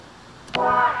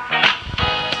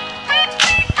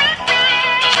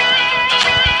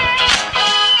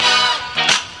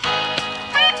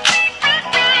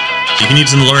He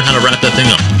needs to learn how to wrap that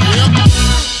thing up.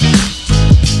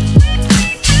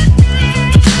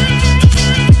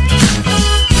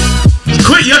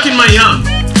 Quit yucking my yum.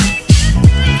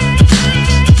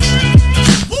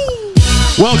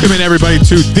 Welcome in, everybody,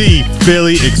 to the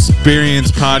Philly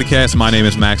Experience Podcast. My name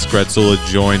is Max Gretzula,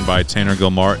 joined by Tanner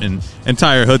Gilmart and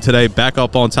entire hood today. Back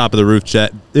up on top of the roof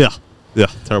jet.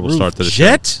 Terrible roof start to the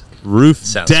jet? show. Roof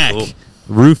Sounds deck. cool.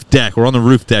 Roof deck. We're on the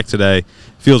roof deck today.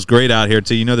 Feels great out here,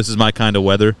 too. You know this is my kind of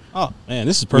weather. Oh, man,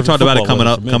 this is perfect. We talked about it coming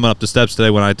football up the steps today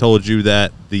when I told you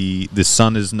that the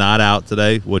sun is not out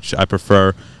today, which I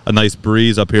prefer. A nice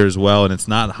breeze up here as well, and it's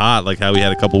not hot like how we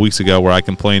had a couple weeks ago where I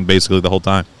complained basically the whole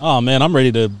time. Oh, man, I'm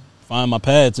ready to find my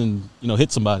pads and,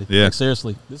 hit somebody. Yeah. Like,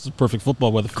 seriously, this is perfect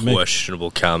football weather for me.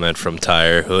 Questionable comment from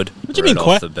Tire Hood. What you mean,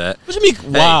 off the bat. What you mean,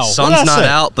 wow? Hey, sun's not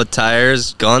out, but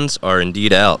tires, guns are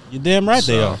indeed out. You're damn right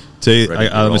they are.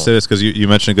 Let me say this because you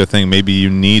mentioned a good thing. Maybe you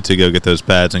need to go get those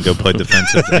pads and go play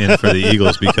defensive end for the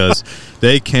Eagles because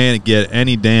they can't get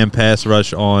any damn pass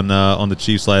rush on the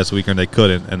Chiefs last week, and they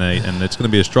couldn't, and it's going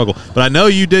to be a struggle. But I know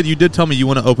you did tell me you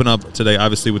want to open up today,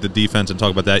 obviously with the defense and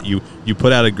talk about that. You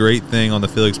put out a great thing on the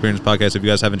Philly Experience Podcast. If you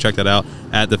guys haven't checked that out,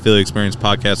 at the Philly Experience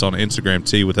Podcast on Instagram,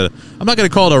 too, with I'm not going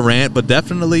to call it a rant, but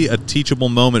definitely a teachable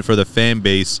moment for the fan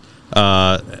base.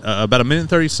 About a minute and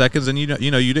 30 seconds, and you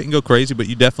didn't go crazy, but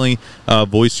you definitely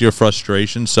voiced your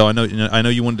frustration. So I know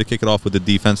you wanted to kick it off with the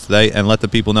defense today and let the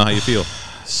people know how you feel.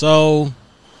 So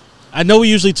I know we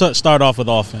usually start off with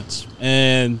offense,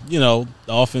 and the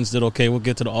offense did okay. We'll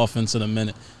get to the offense in a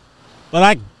minute, but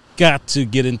I got to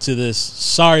get into this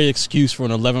sorry excuse for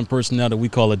an 11 personnel that we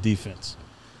call a defense.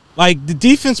 Like, the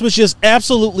defense was just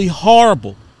absolutely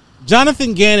horrible.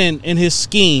 Jonathan Gannon and his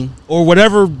scheme, or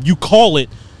whatever you call it,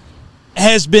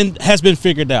 has been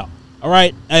figured out. All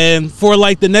right. And for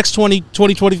like the next 20,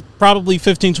 probably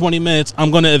 15, 20 minutes,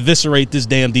 I'm going to eviscerate this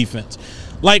damn defense.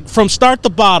 Like, from start to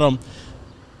bottom,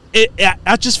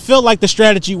 I just feel like the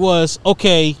strategy was,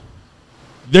 okay,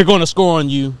 they're going to score on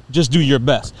you. Just do your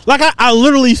best. Like, I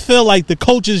literally feel like the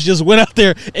coaches just went out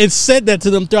there and said that to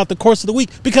them throughout the course of the week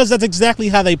because that's exactly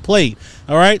how they played.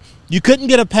 All right. You couldn't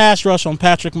get a pass rush on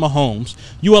Patrick Mahomes.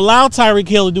 You allowed Tyreek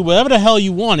Hill to do whatever the hell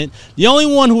you wanted. The only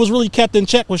one who was really kept in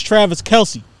check was Travis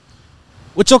Kelce,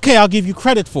 which, okay, I'll give you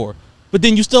credit for. But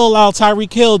then you still allow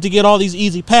Tyreek Hill to get all these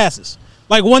easy passes.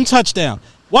 Like, one touchdown.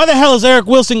 Why the hell is Eric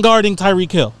Wilson guarding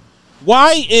Tyreek Hill?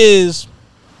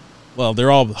 Well,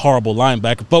 they're all horrible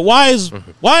linebackers, but why is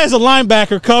a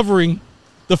linebacker covering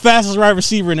the fastest wide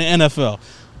receiver in the NFL?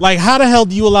 Like, how the hell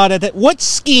do you allow that? What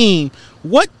scheme,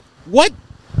 what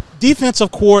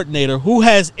defensive coordinator who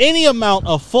has any amount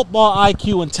of football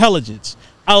IQ intelligence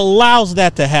allows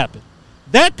that to happen?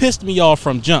 That pissed me off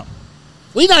from jump.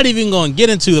 We're not even going to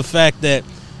get into the fact that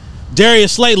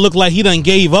Darius Slay looked like he done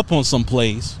gave up on some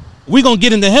plays. We're going to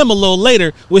get into him a little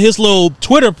later with his little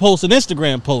Twitter post and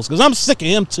Instagram post because I'm sick of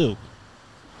him too.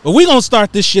 But we're going to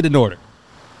start this shit in order.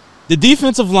 The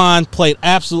defensive line played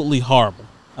absolutely horrible.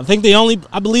 I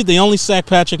believe they only sacked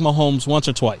Patrick Mahomes once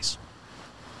or twice.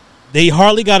 They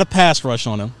hardly got a pass rush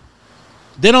on him.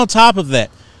 Then on top of that,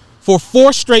 for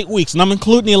 4 straight weeks, and I'm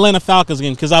including the Atlanta Falcons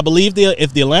again because I believe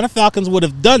if the Atlanta Falcons would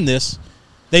have done this,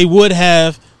 they would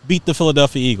have beat the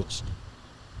Philadelphia Eagles.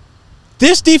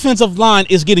 This defensive line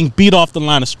is getting beat off the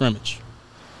line of scrimmage.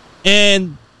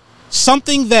 And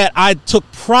something that I took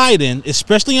pride in,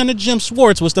 especially under Jim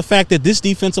Schwartz, was the fact that this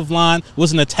defensive line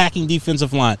was an attacking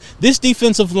defensive line. This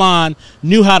defensive line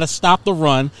knew how to stop the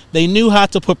run. They knew how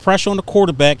to put pressure on the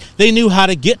quarterback. They knew how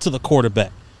to get to the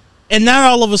quarterback. And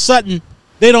now all of a sudden,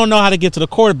 they don't know how to get to the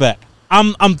quarterback.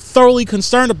 I'm thoroughly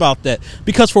concerned about that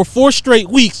because for 4 straight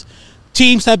weeks,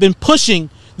 teams have been pushing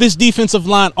this defensive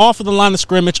line off of the line of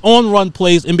scrimmage on run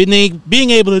plays and being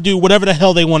able to do whatever the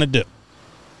hell they want to do.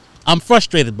 I'm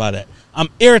frustrated by that. I'm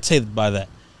irritated by that.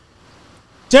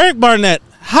 Derek Barnett,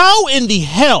 how in the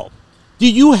hell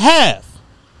do you have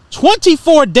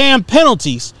 24 damn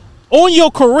penalties on your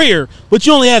career, but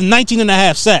you only have 19 and a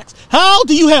half sacks? How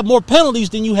do you have more penalties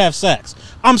than you have sacks?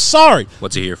 I'm sorry.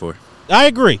 What's he here for? I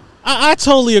agree. I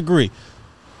totally agree.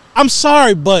 I'm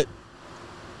sorry, but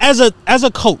as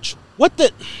a coach, what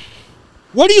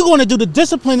are you going to do to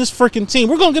discipline this freaking team?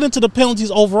 We're going to get into the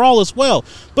penalties overall as well.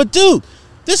 But, dude,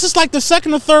 this is like the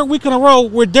second or third week in a row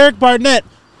where Derek Barnett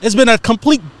has been a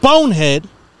complete bonehead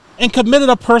and committed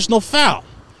a personal foul.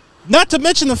 Not to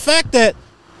mention the fact that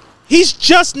he's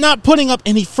just not putting up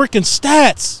any freaking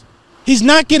stats. He's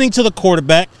not getting to the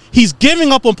quarterback. He's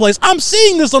giving up on plays. I'm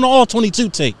seeing this on the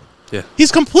All-22 tape. Yeah.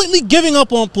 He's completely giving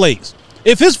up on plays.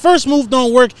 If his first move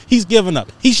don't work, he's giving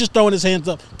up. He's just throwing his hands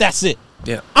up. That's it.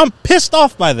 Yeah. I'm pissed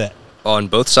off by that. on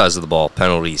both sides of the ball,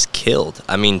 penalties killed.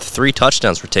 I mean, 3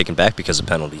 touchdowns were taken back because of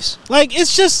penalties. Like,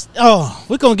 it's just,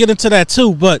 we're going to get into that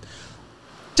too, but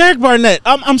Derek Barnett,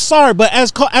 I'm sorry, but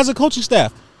as a coaching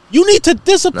staff, you need to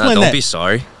discipline that. Don't be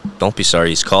sorry. Don't be sorry.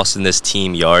 He's costing this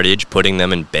team yardage, putting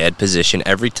them in bad position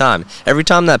every time. Every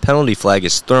time that penalty flag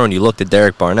is thrown, you look to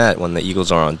Derek Barnett when the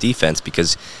Eagles are on defense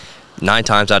because 9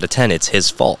 times out of 10, it's his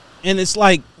fault. And it's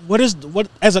like, what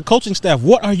as a coaching staff,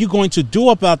 what are you going to do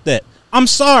about that? I'm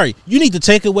sorry. You need to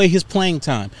take away his playing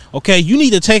time, okay? You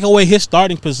need to take away his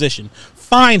starting position.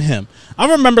 Fine him.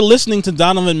 I remember listening to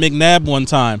Donovan McNabb one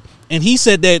time, and he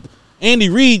said that Andy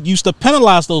Reid used to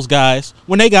penalize those guys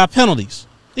when they got penalties.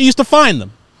 They used to fine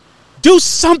them. Do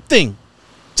something.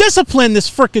 Discipline this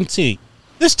freaking team.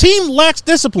 This team lacks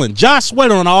discipline. Josh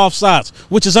Sweater on the offsides,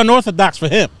 which is unorthodox for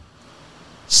him.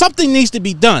 Something needs to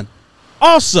be done.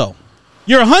 Also,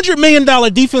 your $100 million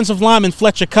defensive lineman,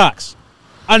 Fletcher Cox.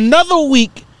 Another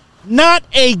week, not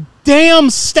a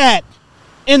damn stat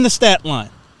in the stat line.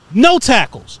 No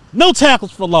tackles. No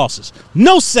tackles for losses.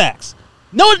 No sacks.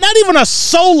 No, not even a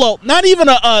solo, not even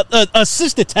a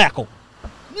assisted tackle.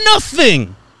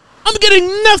 Nothing. I'm getting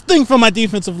nothing from my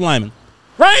defensive lineman.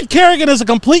 Ryan Kerrigan is a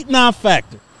complete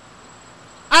non-factor.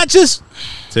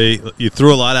 See, you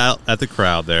threw a lot out at the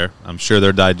crowd there. I'm sure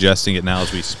they're digesting it now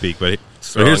as we speak. But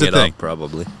here's the thing.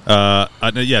 Probably.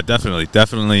 Yeah, definitely.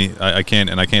 I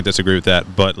can't disagree with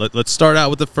that. But let's start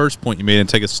out with the first point you made and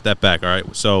take a step back. All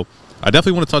right. So I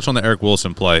definitely want to touch on the Eric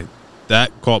Wilson play.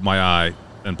 That caught my eye.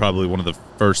 And probably one of the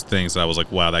first things that I was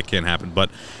like, wow, that can't happen. But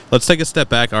let's take a step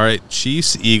back. All right,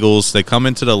 Chiefs, Eagles, they come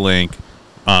into the link,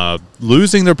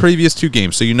 losing their previous 2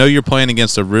 games. So you're playing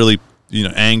against a really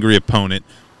angry opponent.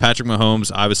 Patrick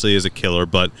Mahomes obviously is a killer.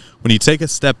 But when you take a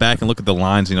step back and look at the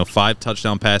lines, 5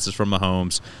 touchdown passes from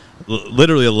Mahomes,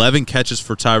 literally 11 catches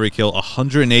for Tyreek Hill,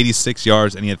 186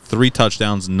 yards, and he had 3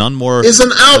 touchdowns. None more. It's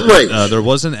an outrage. There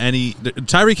wasn't any.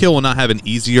 Tyreek Hill will not have an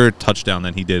easier touchdown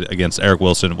than he did against Eric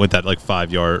Wilson with that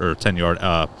 5-yard or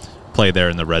 10-yard play there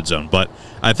in the red zone. But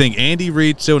I think Andy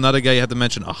Reid, still another guy you have to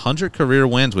mention, 100 career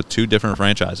wins with 2 different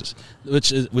franchises,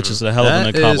 which is a hell of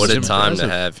an accomplishment. What a time to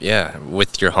have! Yeah,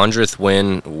 with your 100th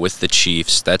win with the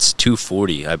Chiefs, that's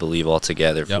 240, I believe,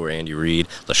 altogether for Andy Reid.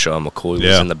 LaShawn McCoy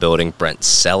was in the building. Brent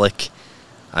Selleck.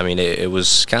 I mean, it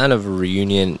was kind of a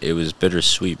reunion. It was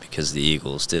bittersweet because the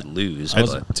Eagles did lose.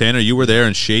 Tanner, you were there,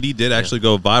 and Shady did actually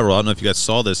go viral. I don't know if you guys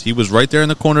saw this. He was right there in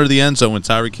the corner of the end zone when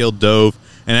Tyreek Hill dove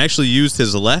and actually used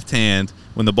his left hand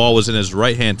when the ball was in his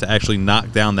right hand to actually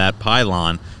knock down that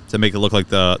pylon to make it look like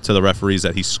to the referees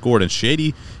that he scored. And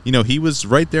Shady, he was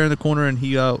right there in the corner, and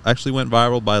he actually went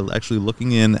viral by actually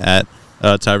looking in at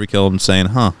Tyreek Hill and saying,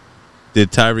 did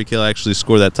Tyreek Hill actually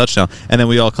score that touchdown? And then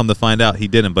we all come to find out he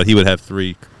didn't, but he would have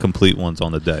 3 complete ones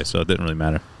on the day, so it didn't really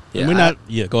matter.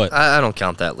 Yeah, go ahead. I don't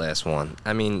count that last one.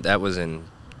 I mean, that was in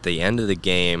the end of the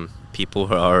game. People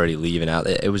were already leaving out.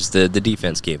 It was the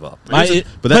defense gave up.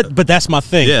 But that's my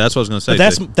thing. Yeah, that's what I was going to say.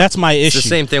 But that's my issue. It's the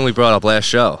same thing we brought up last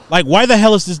show. Like, why the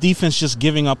hell is this defense just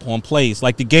giving up on plays?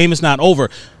 Like, the game is not over.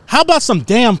 How about some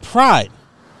damn pride?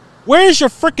 Where is your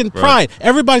freaking pride? Right.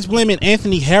 Everybody's blaming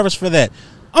Anthony Harris for that.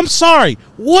 I'm sorry.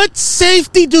 What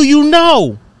safety do you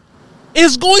know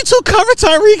is going to cover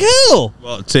Tyreek Hill?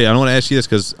 Well, I don't want to ask you this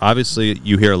because obviously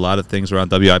you hear a lot of things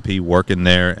around WIP working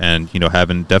there, and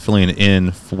having definitely an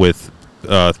in with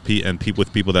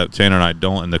with people that Tanner and I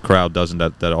don't, and the crowd doesn't.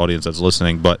 That audience that's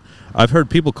listening, but I've heard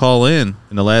people call in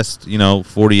the last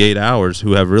 48 hours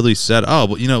who have really said, oh,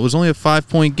 but it was only a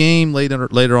 5-point game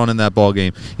later on in that ball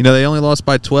game. They only lost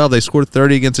by 12. They scored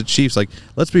 30 against the Chiefs. Like,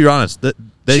 let's be honest, they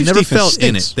Chiefs never felt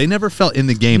in it. They never felt in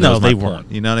the game. No, they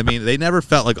weren't. You know what I mean? They never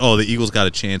felt like, oh, the Eagles got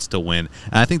a chance to win.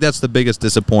 And I think that's the biggest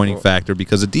disappointing factor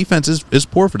because the defense is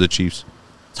poor for the Chiefs.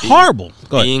 It's horrible.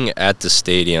 Being at the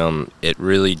stadium, it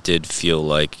really did feel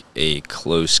like a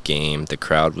close game. The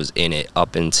crowd was in it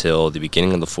up until the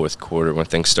beginning of the fourth quarter when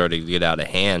things started to get out of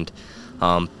hand.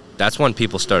 That's when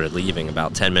people started leaving,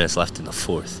 about 10 minutes left in the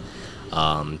fourth.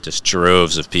 Just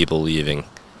droves of people leaving.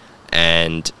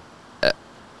 And,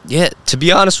 to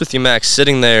be honest with you, Max,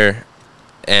 sitting there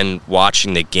and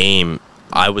watching the game,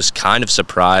 I was kind of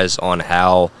surprised on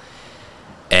how...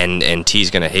 And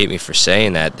T's going to hate me for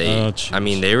saying that.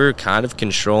 They were kind of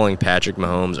controlling Patrick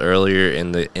Mahomes earlier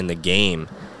in the game,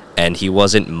 and he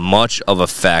wasn't much of a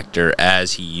factor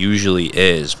as he usually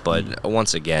is. But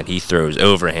once again, he throws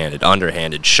overhanded,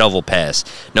 underhanded, shovel pass.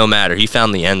 No matter, he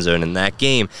found the end zone in that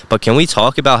game. But can we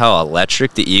talk about how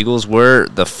electric the Eagles were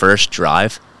the first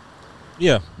drive?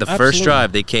 Yeah, the first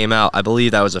drive they came out. I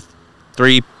believe that was a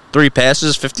three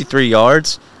passes, 53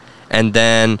 yards, and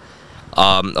then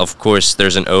Of course,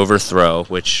 there's an overthrow,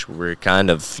 which we're kind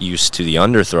of used to the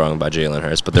underthrowing by Jalen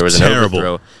Hurts, but there was an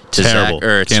overthrow to Zach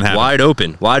Ertz, wide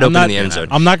open in the end zone.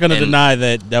 I'm not going to deny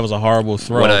that was a horrible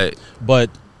throw, but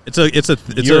it's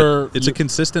a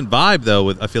consistent vibe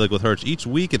though. I feel like with Hurts, each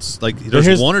week it's like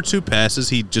there's one or two passes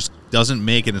he just doesn't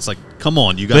make, and it's like, come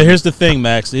on, you got. But here's the thing,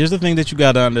 Max. Here's the thing that you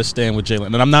got to understand with Jalen,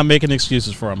 and I'm not making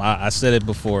excuses for him. I said it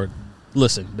before.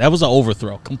 Listen, that was an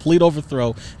overthrow, complete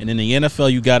overthrow, and in the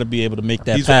NFL, you got to be able to make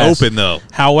that pass. He's open though.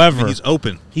 However, he's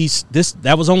open.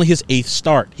 That was only his 8th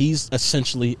start. He's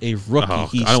essentially a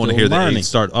rookie. I don't want to hear the 8th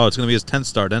start. Oh, it's going to be his 10th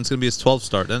start. Then it's going to be his 12th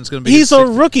start. Then it's going to be. He's a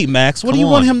rookie, Max. What do you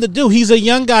want him to do? He's a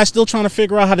young guy still trying to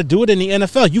figure out how to do it in the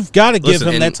NFL. You've got to give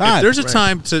him that time. If there's a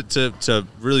time to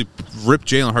really rip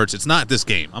Jalen Hurts, it's not this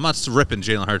game. I'm not ripping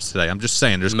Jalen Hurts today. I'm just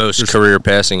saying there's most career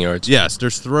passing yards. Yes,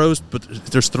 there's throws, but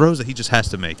there's throws that he just has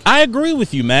to make. I agree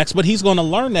with you, Max, but he's going to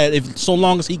learn that so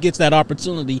long as he gets that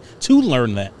opportunity to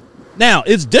learn that. Now,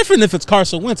 it's different if it's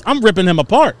Carson Wentz. I'm ripping him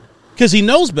apart because he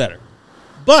knows better.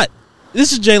 But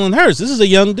this is Jalen Hurts. This is a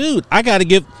young dude. I got to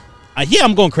give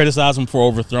I'm going to criticize him for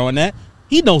overthrowing that.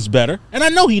 He knows better, and I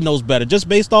know he knows better just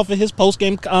based off of his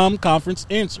post-game conference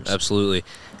answers. Absolutely.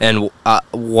 And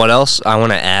what else I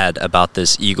want to add about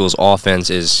this Eagles offense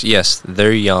is, yes,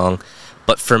 they're young,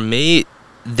 but for me,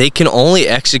 they can only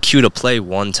execute a play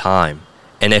one time.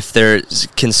 And if they're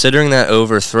considering that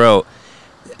overthrow,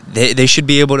 they should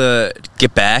be able to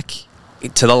get back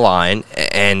to the line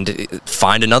and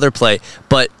find another play.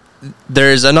 But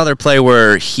there's another play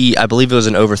where I believe it was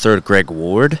an overthrow to Greg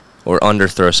Ward or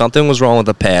underthrow. Something was wrong with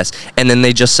the pass, and then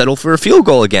they just settled for a field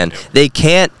goal again. They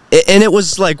can't, and it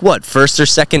was like, first or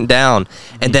second down,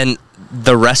 and then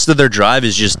the rest of their drive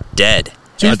is just dead.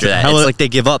 After that, it's like they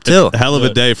give up, too. Hell of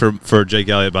a day for Jake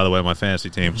Elliott, by the way, on my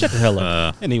fantasy team. Shut the hell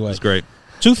up. Anyway. It's great.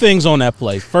 2 things on that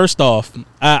play. First off,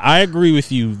 I agree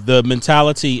with you. The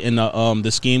mentality and the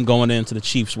scheme going into the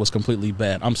Chiefs was completely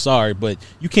bad. I'm sorry, but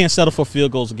you can't settle for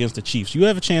field goals against the Chiefs. You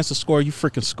have a chance to score, you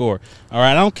freaking score. All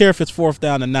right, I don't care if it's 4th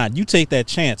down or not. You take that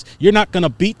chance. You're not going to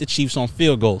beat the Chiefs on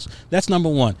field goals. That's number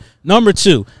 1. Number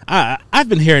 2, I've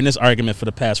been hearing this argument for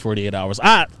the past 48 hours.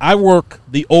 I work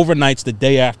the overnights the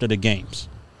day after the games.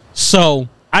 So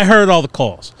I heard all the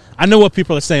calls. I know what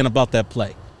people are saying about that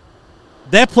play.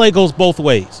 That play goes both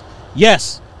ways.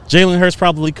 Yes, Jalen Hurts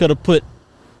probably could have put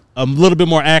a little bit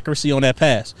more accuracy on that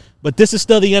pass, but this is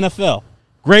still the NFL.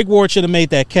 Greg Ward should have made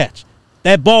that catch.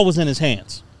 That ball was in his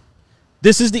hands.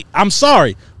 I'm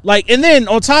sorry. And then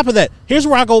on top of that, here's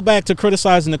where I go back to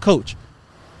criticizing the coach,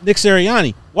 Nick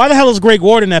Sirianni. Why the hell is Greg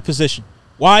Ward in that position?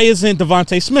 Why isn't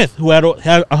Devontae Smith, who had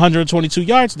 122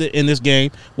 yards in this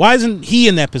game, why isn't he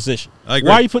in that position?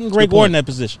 Why are you putting Greg Ward in that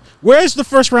position? Where's the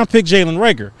first-round pick Jalen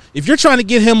Reagor? If you're trying to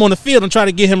get him on the field and try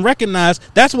to get him recognized,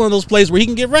 that's one of those plays where he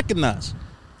can get recognized.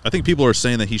 I think people are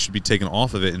saying that he should be taken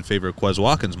off of it in favor of Quez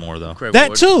Watkins more, though.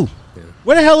 That too. Yeah.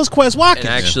 Where the hell is Quez Watkins?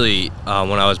 And actually,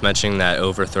 when I was mentioning that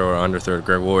overthrow or underthrow to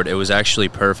Greg Ward, it was actually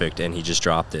perfect, and he just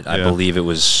dropped it. I believe it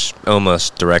was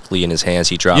almost directly in his hands.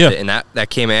 He dropped it, and that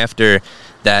came after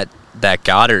that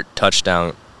Goddard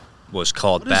touchdown was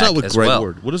called back as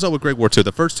well. What is up with Greg Ward, too?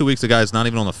 The first 2 weeks, the guy's not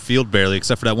even on the field barely,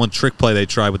 except for that one trick play they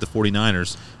tried with the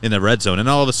 49ers in the red zone. And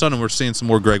all of a sudden, we're seeing some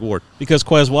more Greg Ward. Because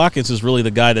Quez Watkins is really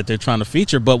the guy that they're trying to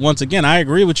feature. But once again, I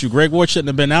agree with you. Greg Ward shouldn't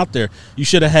have been out there. You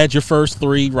should have had your first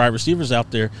 3 wide receivers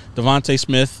out there, Devontae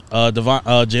Smith,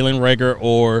 Jalen Reagor,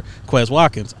 or Quez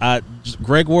Watkins.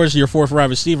 Greg Ward is your 4th wide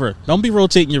receiver. Don't be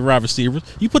rotating your wide receivers.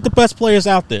 You put the best players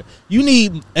out there. You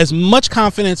need as much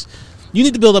confidence. You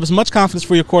need to build up as much confidence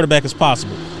for your quarterback as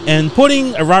possible. And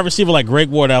putting a wide receiver like Greg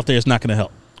Ward out there is not going to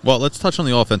help. Well, let's touch on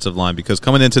the offensive line because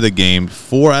coming into the game,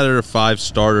 4 out of the 5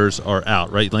 starters are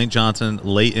out, right? Lane Johnson,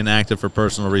 late inactive for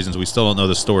personal reasons. We still don't know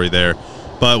the story there.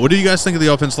 But what do you guys think of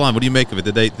the offensive line? What do you make of it?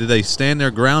 Did they stand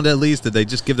their ground at least? Did they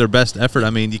just give their best effort? I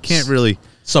mean, you can't really.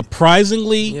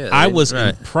 Surprisingly, I was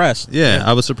impressed. Yeah,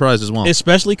 I was surprised as well.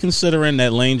 Especially considering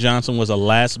that Lane Johnson was a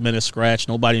last-minute scratch.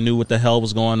 Nobody knew what the hell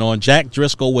was going on. Jack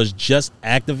Driscoll was just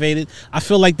activated. I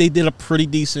feel like they did a pretty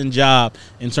decent job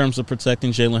in terms of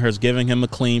protecting Jalen Hurts, giving him a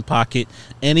clean pocket,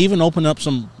 and even opening up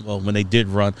some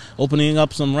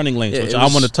running lanes, which I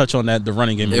want to touch on that, the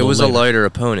running game. It was a lighter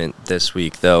opponent this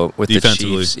week, though, with the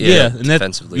Chiefs. And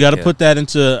defensively. You got to put that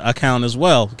into account as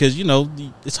well because,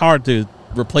 it's hard to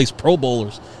replace Pro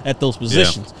Bowlers at those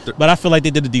positions. Yeah. But I feel like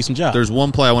they did a decent job. There's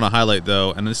one play I want to highlight,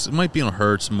 though, and this might be on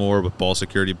Hurts more with ball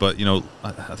security, but,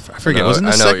 I forget. Was it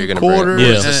the second quarter? Yeah.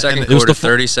 It was the second quarter,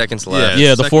 30 seconds left.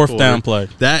 Yeah, the 4th down play.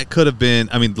 That could have been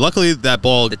 – luckily that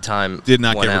ball did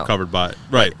not get recovered by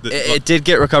 – right. It did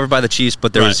get recovered by the Chiefs,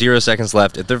 but there was 0 seconds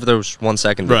left. If there was 1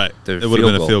 second, it would have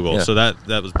been a field goal. Yeah. So that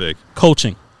was big.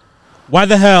 Coaching. Why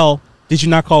the hell did you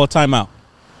not call a timeout?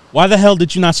 Why the hell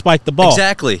did you not spike the ball?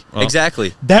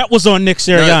 Exactly. That was on Nick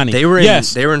Sirianni. No,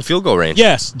 they were in field goal range.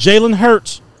 Yes, Jalen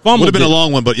Hurts fumbled. Would have been a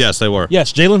long one, but yes, they were.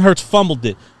 Yes, Jalen Hurts fumbled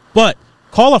it. But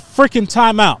call a freaking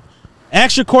timeout.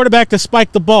 Ask your quarterback to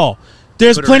spike the ball.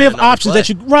 There's plenty of options that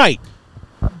you right.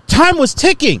 Time was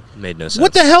ticking. Made no sense.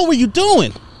 What the hell were you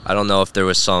doing? I don't know if there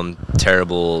was some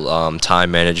terrible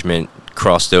time management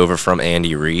crossed over from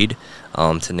Andy Reid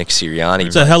to Nick Sirianni.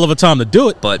 It's a hell of a time to do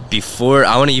it. But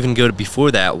I want to even go to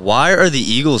before that. Why are the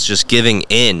Eagles just giving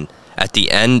in at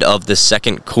the end of the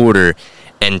second quarter?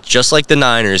 And just like the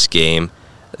Niners game,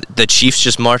 the Chiefs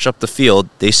just march up the field.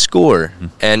 They score.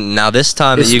 And now this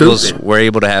time the Eagles were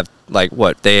able to have,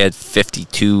 they had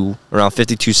around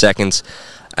 52 seconds.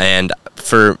 And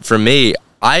for me,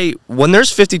 when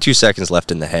there's 52 seconds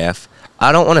left in the half,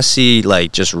 I don't want to see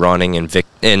just running and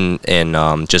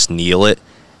just kneel it,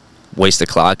 waste the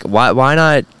clock. Why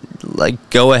not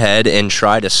go ahead and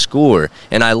try to score?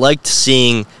 And I liked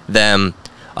seeing them.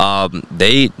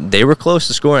 They were close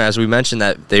to scoring, as we mentioned,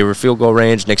 that they were field goal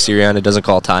range. Nick Sirianni doesn't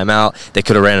call timeout. They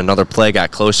could have ran another play,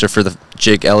 got closer for the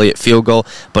Jake Elliott field goal,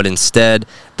 but instead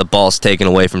the ball's taken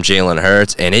away from Jalen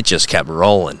Hurts, and it just kept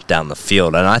rolling down the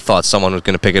field. And I thought someone was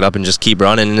going to pick it up and just keep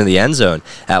running into the end zone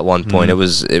at one point. It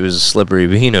was a slippery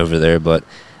bean over there, but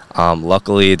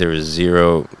luckily there was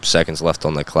 0 seconds left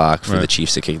on the clock for the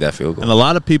Chiefs to kick that field goal. And a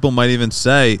lot of people might even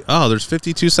say, oh, there's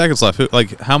 52 seconds left.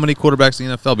 How many quarterbacks in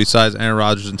the NFL besides Aaron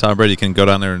Rodgers and Tom Brady can go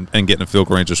down there and get in a field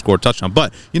goal range or score a touchdown?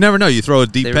 But you never know. You throw a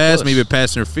deep pass, close. maybe a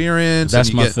pass interference.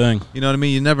 That's my thing. You know what I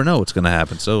mean? You never know what's going to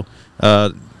happen. So,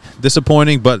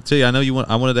 disappointing, but tell you, I know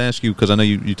I wanted to ask you because I know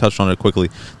you touched on it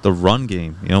quickly. The run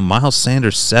game, Miles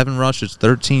Sanders, 7 rushes,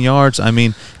 13 yards. I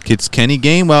mean, it's Kenny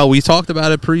Gainwell. We talked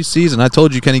about it preseason. I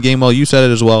told you Kenny Gainwell. You said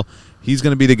it as well. He's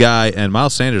going to be the guy. And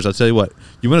Miles Sanders, I'll tell you what.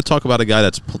 You want to talk about a guy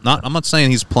that's not. I'm not saying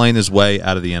he's playing his way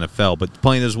out of the NFL, but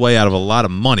playing his way out of a lot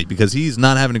of money because he's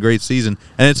not having a great season,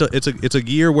 and it's a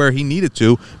year where he needed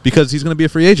to because he's going to be a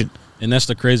free agent. And that's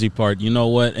the crazy part. You know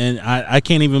what? And I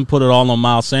can't even put it all on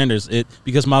Miles Sanders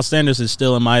because Miles Sanders is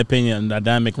still, in my opinion, a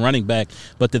dynamic running back.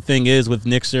 But the thing is, with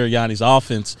Nick Sirianni's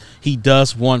offense, he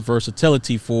does want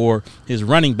versatility for his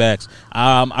running backs.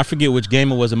 I forget which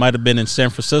game it was. It might have been in San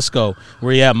Francisco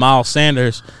where he had Miles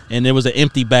Sanders, and there was an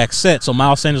empty back set. So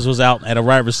Miles Sanders was out at a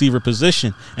wide receiver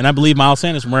position. And I believe Miles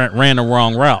Sanders ran the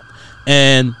wrong route.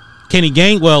 And Kenny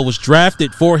Gainwell was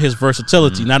drafted for his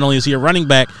versatility. Not only is he a running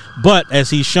back, but as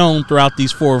he's shown throughout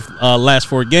these last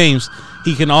 4 games,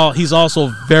 he's also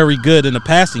very good in the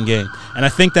passing game. And I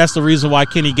think that's the reason why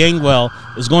Kenny Gainwell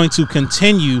is going to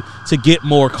continue to get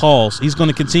more calls. He's going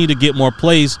to continue to get more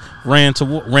plays ran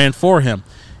for him.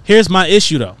 Here's my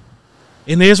issue, though.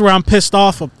 And here's where I'm pissed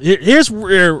off. Here's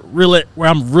where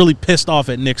I'm really pissed off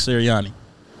at Nick Sirianni.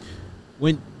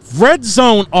 When red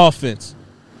zone offense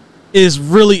is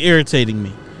really irritating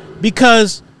me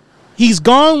because he's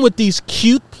gone with these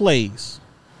cute plays.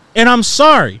 And I'm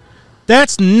sorry,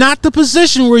 that's not the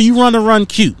position where you run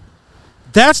cute.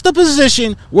 That's the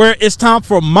position where it's time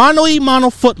for mono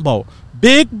football,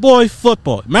 big boy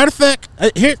football. Matter of fact,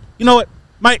 here, you know what,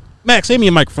 Max, hand me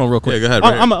a microphone real quick. Yeah, go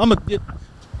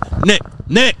ahead.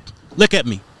 Nick, look at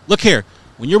me. Look here.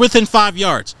 When you're within 5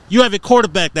 yards, you have a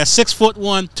quarterback that's 6'1",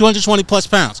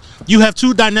 220+ pounds. You have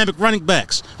 2 dynamic running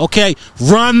backs. Okay,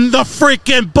 run the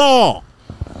freaking ball.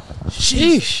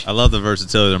 Sheesh. I love the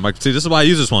versatility there, Mike. See, this is why I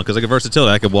use this one because I get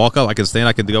versatility. I can walk up, I can stand,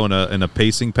 I can go in a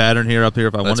pacing pattern up here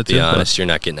if I wanted to. Let's be honest, you're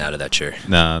not getting out of that chair.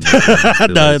 No.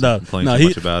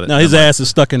 His ass is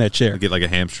stuck in that chair. I get like a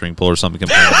hamstring pull or something.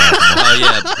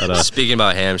 Speaking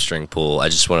about hamstring pull, I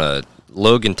just want to.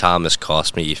 Logan Thomas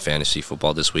cost me fantasy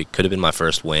football this week. Could have been my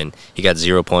first win. He got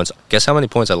 0 points. Guess how many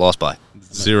points I lost by?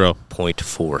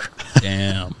 0.4.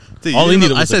 Damn. Dude, all he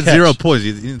needed was I said 0 points.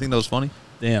 You didn't think that was funny?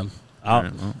 Damn. Right,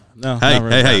 well. No.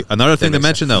 Hey! Another thing to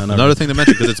mention, though. Another thing to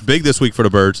mention because it's big this week for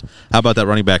the Birds. How about that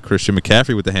running back Christian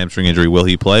McCaffrey with the hamstring injury? Will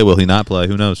he play? Will he not play?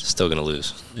 Who knows? Still gonna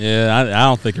lose. Yeah, I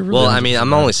don't think it really. Well, I mean,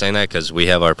 I'm only saying that because we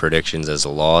have our predictions as a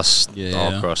loss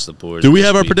all across the board. Do we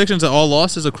have our predictions at all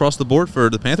losses across the board for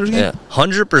the Panthers game? Yeah,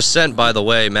 100%. By the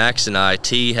way, Max and I,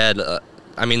 T had.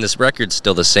 I mean, this record's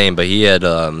still the same, but he had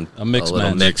a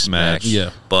mixed match. Yeah,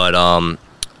 but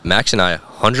Max and I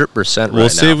 100% We'll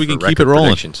see if we can keep it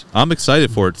rolling. I'm excited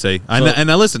for it, say. And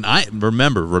now listen, I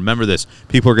remember this.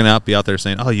 People are going to be out there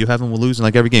saying, "Oh, you have them losing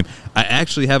like every game." I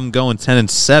actually have them going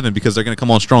 10-7 because they're going to come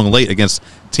on strong late against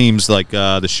teams like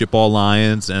the Shitball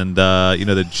Lions and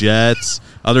the Jets,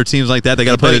 other teams like that. They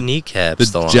got to play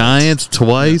kneecaps. The Giants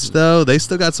twice though. They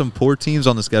still got some poor teams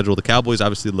on the schedule. The Cowboys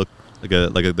obviously look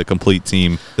the complete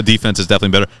team. The defense is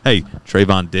definitely better. Hey,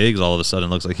 Trayvon Diggs all of a sudden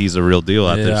looks like he's a real deal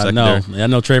out there. I know. I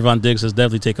know Trayvon Diggs has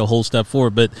definitely taken a whole step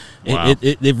forward, but Wow.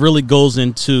 it really goes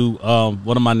into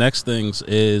one of my next things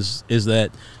is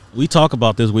that we talk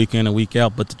about this week in and week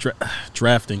out, but the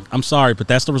drafting. I'm sorry, but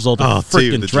that's the result of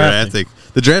freaking drafting.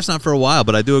 The draft's not for a while,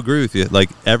 but I do agree with you. Like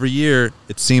every year,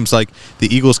 it seems like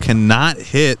the Eagles cannot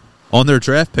hit on their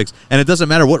draft picks, and it doesn't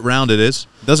matter what round it is.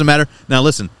 It doesn't matter. Now,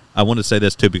 listen, I want to say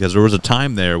this too because there was a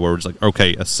time there where it was like,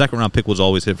 okay, a second-round pick was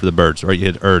always hit for the Birds, right? You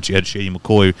had Ertz, you had Shady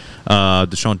McCoy,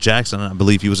 Deshaun Jackson, I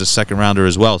believe he was a second-rounder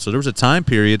as well. So there was a time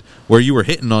period where you were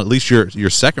hitting on at least your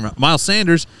second round. Miles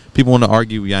Sanders, people want to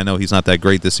argue, yeah, I know he's not that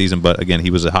great this season, but again, he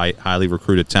was a highly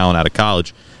recruited talent out of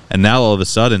college, and now all of a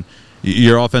sudden,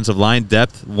 your offensive line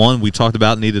depth, one we talked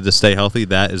about needed to stay healthy.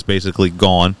 That is basically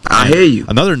gone. I hear you.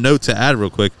 Another note to add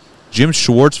real quick, Jim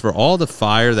Schwartz, for all the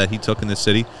fire that he took in this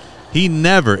city, he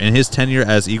never, in his tenure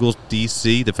as Eagles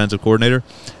DC defensive coordinator,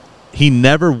 he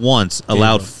never once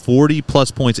allowed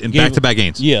 40-plus points in back-to-back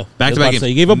games. Yeah. Back-to-back games.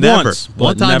 He gave up never. once.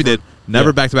 One time he did.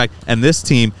 Never back-to-back. And this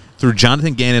team, through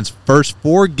Jonathan Gannon's first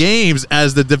 4 games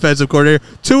as the defensive coordinator,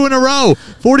 2 in a row,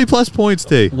 40-plus points,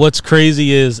 T. What's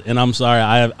crazy is, and I'm sorry,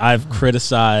 I've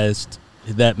criticized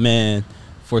that man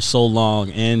for so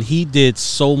long, and he did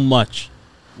so much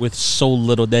with so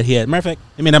little that he had. Matter of fact,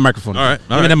 give me that microphone again.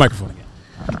 All right. That microphone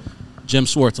again. Jim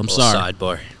Schwartz, I'm sorry.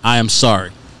 Sidebar. I am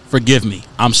sorry. Forgive me.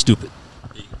 I'm stupid.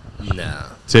 No.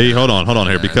 T, hold on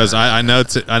here, because I know,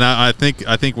 and I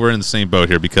think we're in the same boat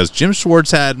here, because Jim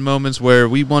Schwartz had moments where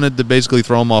we wanted to basically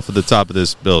throw him off at the top of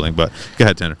this building. But go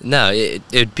ahead, Tanner. No,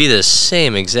 it'd be the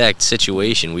same exact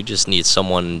situation. We just need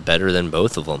someone better than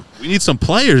both of them. We need some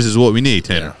players, is what we need,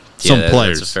 Tanner. Yeah,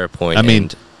 Players. That's a fair point. I mean,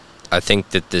 and I think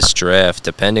that this draft,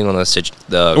 depending on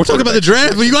the we're talking about the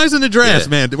draft. Well, you guys in the draft,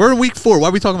 Yeah. man. We're in week 4. Why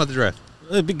are we talking about the draft?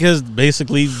 Because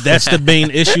basically that's the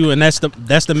main issue, and that's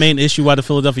the main issue why the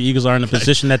Philadelphia Eagles are in the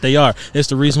position that they are. It's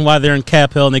the reason why they're in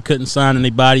cap hell and they couldn't sign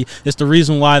anybody. It's the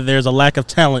reason why there's a lack of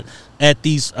talent at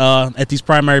these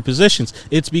primary positions.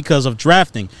 It's because of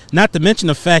drafting. Not to mention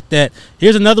the fact that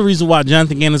here's another reason why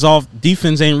Jonathan Gannon's off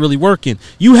defense ain't really working.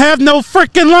 You have no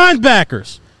freaking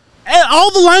linebackers.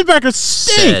 All the linebackers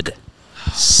stink.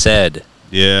 Said.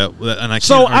 Yeah, and I can't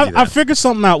So argue I that. figured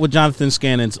something out with Jonathan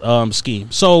Gannon's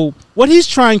scheme. So what he's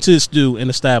trying to do and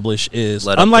establish is,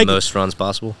 Let up unlike the most runs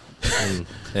possible.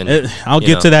 And I'll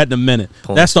get to that in a minute.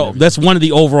 Points That's one of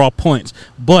the overall points.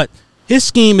 But his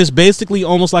scheme is basically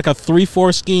almost like a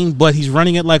 3-4 scheme, but he's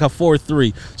running it like a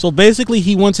 4-3. So basically,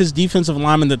 he wants his defensive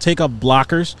linemen to take up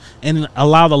blockers and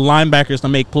allow the linebackers to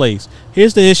make plays.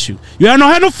 Here's the issue: you don't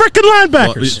have no freaking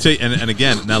linebackers. Well, and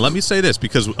again, now let me say this,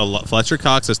 because Fletcher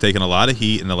Cox has taken a lot of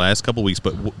heat in the last couple weeks.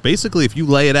 But basically, if you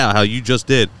lay it out how you just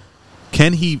did,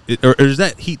 can he, or is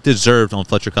that heat deserved on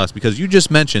Fletcher Cox? Because you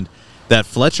just mentioned that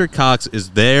Fletcher Cox is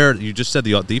there. You just said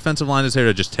the defensive line is there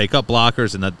to just take up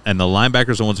blockers, and the linebackers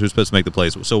are the ones who are supposed to make the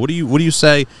plays. So what do you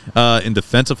say in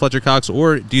defense of Fletcher Cox,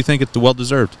 or do you think it's well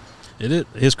deserved?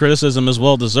 His criticism is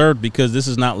well deserved, because this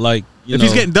is not like if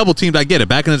he's getting double teamed, I get it.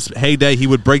 Back in his heyday, he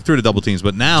would break through the double teams,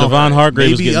 but now Javon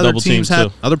Hargrave is maybe getting other double teams teamed,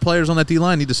 too. other players on that D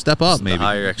line need to step up. the Maybe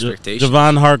higher expectations.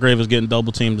 Javon Hargrave is getting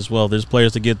double teamed as well. There's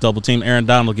players that get double teamed. Aaron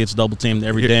Donald gets double teamed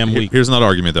every damn week. Here's another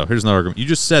argument, though. You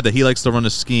just said that he likes to run a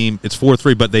scheme. It's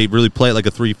 4-3, but they really play it like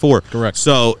a 3-4. Correct.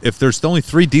 So if there's only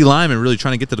 3 D linemen really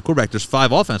trying to get to the quarterback, there's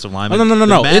 5 offensive linemen. No.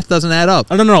 The math doesn't add up.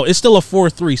 No. It's still a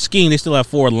 4-3 scheme. They still have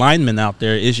 4 linemen out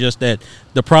there. It's just that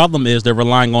the problem is they're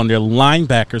relying on their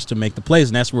linebackers to make the plays,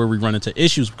 and that's where we run into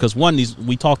issues. Because one,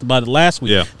 we talked about it last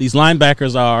week. Yeah. These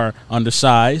linebackers are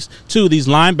undersized. 2, these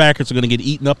linebackers are going to get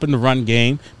eaten up in the run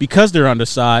game because they're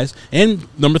undersized. And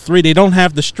number 3, they don't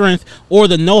have the strength or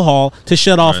the know-how to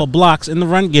shut off of blocks in the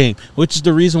run game, which is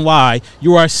the reason why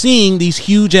you are seeing these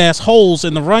huge-ass holes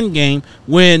in the run game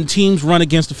when teams run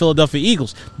against the Philadelphia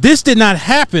Eagles. This did not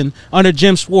happen under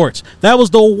Jim Schwartz. That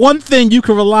was the one thing you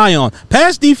could rely on.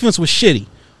 Pass defense was shitty.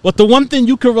 But the one thing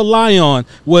you could rely on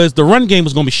was the run game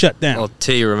was going to be shut down. Well,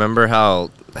 T, you remember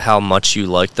how much you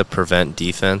liked the prevent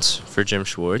defense for Jim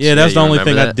Schwartz? Yeah, that's the you only thing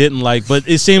remember I didn't like. But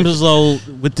it seems as though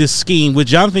with this scheme, with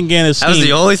Jonathan Gannon's scheme, That was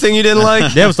the only thing you didn't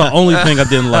like? that was the only thing I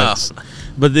didn't like.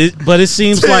 But it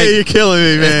seems like you're killing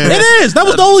me, man. it is. That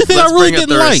was the only thing I Let's really bring up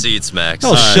didn't the like. receipts, Max. Oh,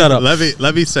 All right, shut up.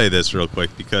 Let me say this real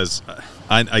quick, because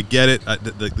I get it.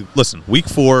 Listen, week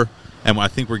 4, and I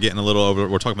think we're getting a little over.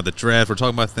 We're talking about the draft. We're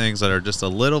talking about things that are just a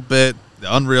little bit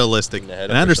unrealistic,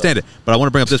 and I understand it. But I want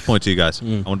to bring up this point to you guys. I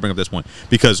want to bring up this point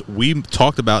because we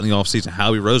talked about in the offseason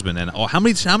Howie Roseman, and how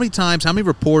many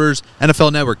reporters,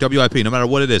 NFL Network, WIP, no matter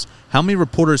what it is, how many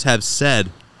reporters have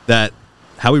said that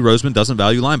Howie Roseman doesn't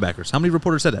value linebackers. How many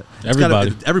reporters said that?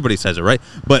 Everybody says it, right?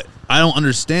 But I don't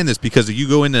understand this because you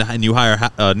go in and you hire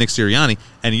Nick Sirianni,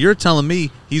 and you're telling me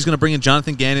he's going to bring in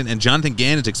Jonathan Gannon, and Jonathan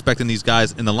Gannon's expecting these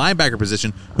guys in the linebacker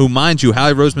position who, mind you,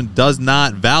 Howie Roseman does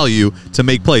not value to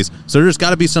make plays. So there's got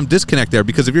to be some disconnect there,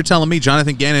 because if you're telling me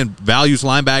Jonathan Gannon values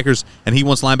linebackers and he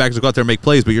wants linebackers to go out there and make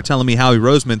plays, but you're telling me Howie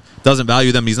Roseman doesn't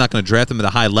value them, he's not going to draft them at a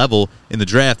high level in the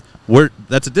draft,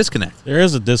 that's a disconnect. There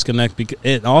is a disconnect, because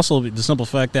it also the simple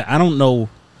fact that I don't know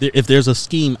if there's a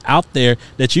scheme out there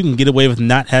that you can get away with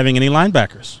not having any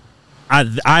linebackers. I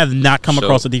have not come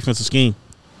across a defensive scheme.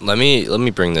 Let me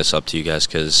bring this up to you guys,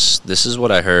 because this is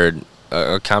what I heard.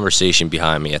 A conversation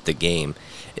behind me at the game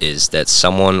is that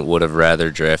someone would have rather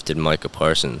drafted Micah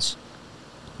Parsons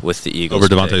with the Eagles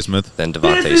over Devontae Smith than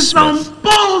Devontae Smith.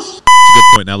 That's a good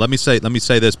point. Now let me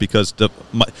say this, because the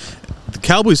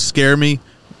Cowboys scare me.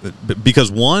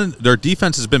 Because, one, their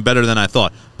defense has been better than I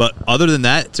thought. But other than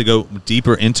that, to go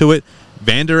deeper into it,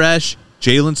 Van Der Esch,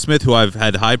 Jalen Smith, who I've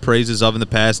had high praises of in the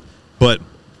past, but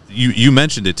you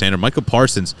mentioned it, Tanner, Michael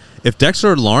Parsons. If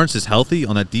Dexter Lawrence is healthy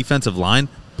on that defensive line,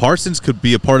 Parsons could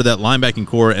be a part of that linebacking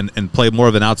core and play more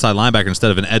of an outside linebacker instead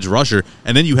of an edge rusher.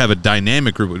 And then you have a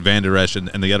dynamic group with Van Der Esch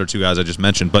and the other two guys I just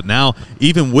mentioned. But now,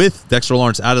 even with Dexter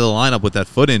Lawrence out of the lineup with that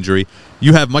foot injury,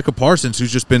 you have Michael Parsons,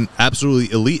 who's just been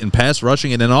absolutely elite in pass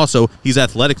rushing, and then also he's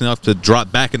athletic enough to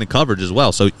drop back into coverage as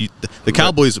well. So the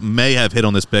Cowboys may have hit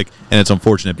on this pick, and it's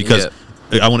unfortunate because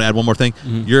I want to add one more thing.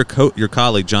 Mm-hmm. Your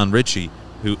colleague, John Ritchie,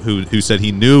 who said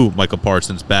he knew Michael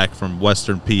Parsons back from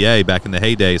Western PA back in the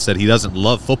heyday, said he doesn't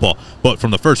love football. But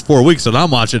from the first 4 weeks that I'm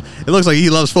watching, it looks like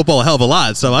he loves football a hell of a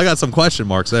lot. So I got some question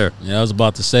marks there. Yeah, I was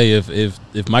about to say,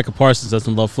 if Michael Parsons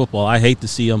doesn't love football, I hate to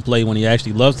see him play when he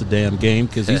actually loves the damn game,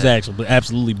 because he's actually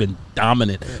absolutely been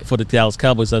dominant for the Dallas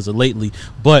Cowboys as of lately.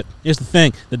 But here's the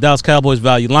thing. The Dallas Cowboys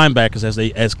value linebackers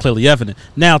as clearly evident.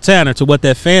 Now, Tanner, to what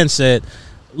that fan said,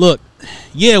 look,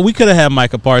 yeah, we could have had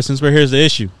Michael Parsons, but here's the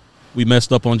issue. We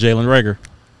messed up on Jalen Reagor.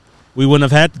 We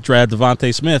wouldn't have had to draft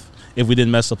Devontae Smith if we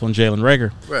didn't mess up on Jalen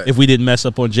Reagor. Right. If we didn't mess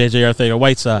up on J.J.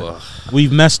 Arthur-Whiteside. Well,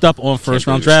 we've messed up on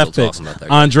first-round draft picks.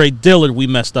 Andre Dillard, we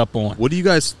messed up on. What do you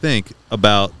guys think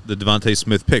about the Devontae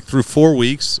Smith pick? Through 4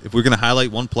 weeks, if we're going to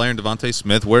highlight one player in Devontae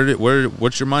Smith,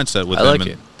 what's your mindset with him? I like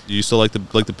it. Do you still like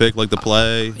the pick, like the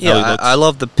play? Yeah, I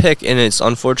love the pick, and it's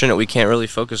unfortunate we can't really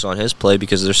focus on his play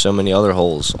because there's so many other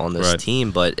holes on this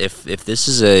team. But if this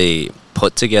is a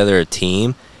put-together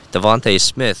team, Devontae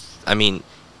Smith, I mean,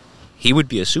 he would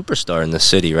be a superstar in the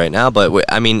city right now. But,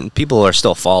 I mean, people are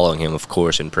still following him, of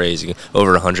course, and praising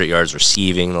over 100 yards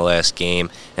receiving the last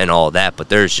game and all that. But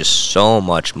there's just so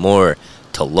much more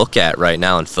to look at right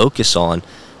now and focus on.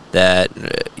 That,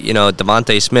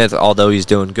 Devontae Smith, although he's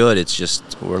doing good, it's just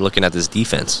we're looking at this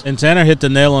defense. And Tanner hit the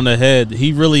nail on the head.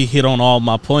 He really hit on all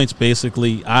my points,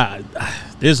 basically.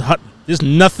 There's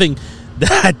nothing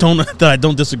that I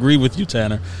don't disagree with you,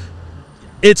 Tanner.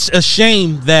 It's a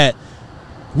shame that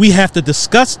we have to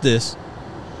discuss this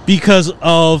because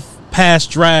of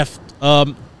past draft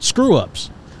screw-ups.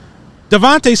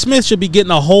 Devontae Smith should be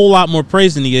getting a whole lot more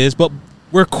praise than he is, but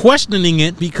we're questioning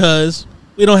it because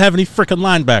we don't have any freaking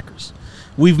linebackers.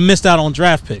 We've missed out on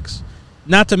draft picks.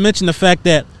 Not to mention the fact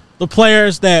that the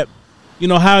players that,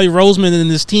 Howie Roseman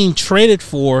and his team traded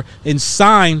for and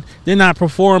signed, they're not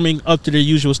performing up to their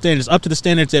usual standards, up to the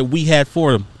standards that we had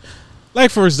for them. Like,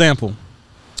 for example,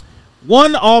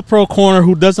 one all-pro corner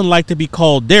who doesn't like to be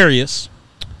called Darius,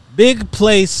 Big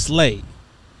Play Slay.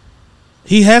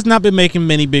 He has not been making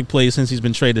many big plays since he's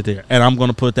been traded there, and I'm going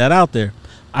to put that out there.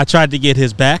 I tried to get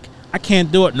his back. I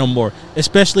can't do it no more,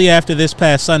 especially after this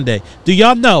past Sunday. Do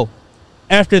y'all know,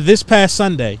 after this past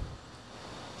Sunday,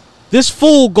 this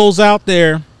fool goes out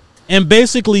there and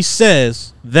basically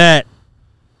says that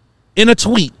in a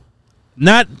tweet,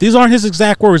 these aren't his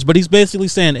exact words, but he's basically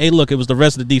saying, hey, look, it was the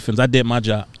rest of the defense. I did my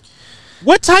job.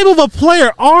 What type of a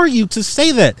player are you to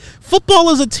say that?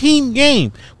 Football is a team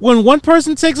game. When one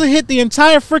person takes a hit, the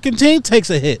entire freaking team takes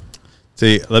a hit.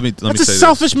 See, let me That's say a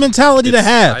selfish mentality to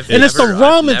have. It's the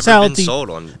wrong mentality. Sold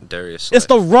on Darius Slay. It's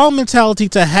the wrong mentality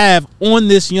to have on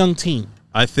this young team.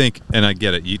 I think, and I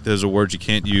get it, there's a word you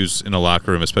can't use in a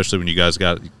locker room, especially when you guys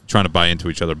got trying to buy into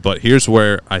each other. But here's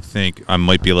where I think I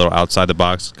might be a little outside the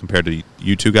box compared to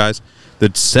you two guys. The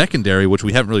secondary, which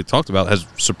we haven't really talked about, has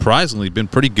surprisingly been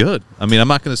pretty good. I mean, I'm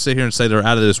not going to sit here and say they're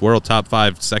out of this world top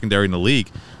 5 secondary in the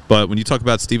league. But when you talk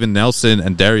about Steven Nelson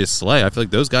and Darius Slay, I feel like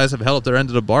those guys have held up their end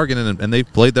of the bargain and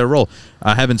they've played their role.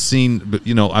 I haven't seen,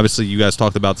 obviously you guys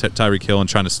talked about Tyreek Hill and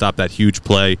trying to stop that huge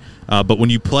play. But when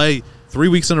you play 3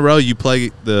 weeks in a row, you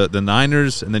play the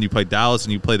Niners, and then you play Dallas,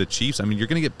 and you play the Chiefs. I mean, you're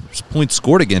going to get points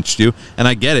scored against you, and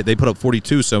I get it. They put up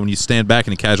 42, so when you stand back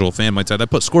and a casual fan might say,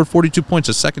 scored 42 points,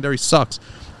 the secondary sucks.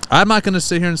 I'm not going to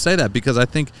sit here and say that because I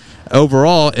think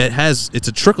overall it's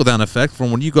a trickle-down effect from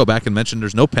when you go back and mention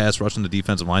there's no pass rush in the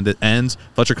defensive line that ends.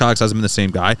 Fletcher Cox hasn't been the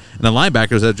same guy, and the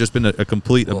linebackers have just been a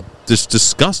complete just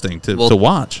disgusting to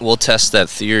watch. We'll test that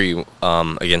theory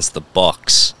against the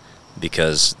Bucs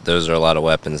because those are a lot of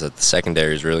weapons that the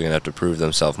secondary is really going to have to prove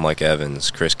themselves. Mike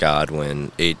Evans, Chris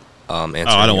Godwin, I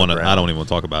don't want to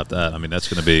talk about that. I mean, that's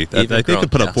going to be. They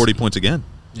could put up 40 points again.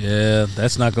 Yeah,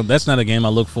 that's not a game I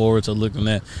look forward to looking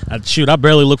at. I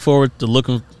barely look forward to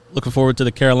looking forward to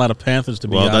the Carolina Panthers, to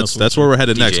be honest. That's where we're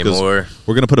headed next, because Moore.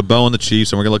 We're going to put a bow on the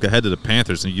Chiefs, and we're going to look ahead to the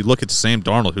Panthers. And you look at Sam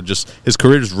Darnold, who his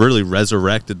career is really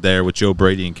resurrected there with Joe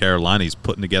Brady in Carolina. He's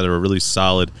putting together a really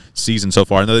solid season so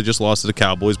far. I know they just lost to the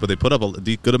Cowboys, but they put up a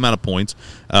good amount of points.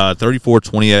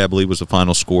 34-28, I believe, was the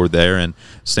final score there. And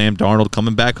Sam Darnold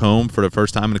coming back home for the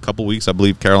first time in a couple weeks. I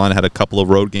believe Carolina had a couple of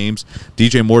road games.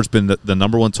 DJ Moore's been the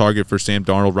number one target for Sam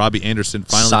Darnold. Robbie Anderson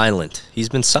finally silent. He's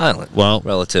been silent.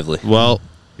 Relatively.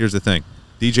 Here's the thing.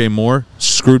 DJ Moore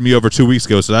screwed me over 2 weeks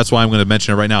ago, so that's why I'm going to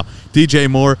mention it right now. DJ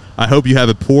Moore, I hope you have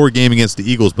a poor game against the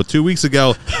Eagles, but 2 weeks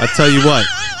ago, I tell you what,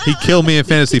 he killed me in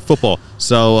fantasy football.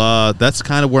 So that's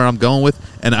kind of where I'm going with.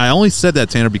 And I only said that,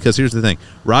 Tanner, because here's the thing.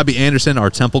 Robbie Anderson, our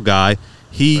Temple guy,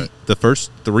 the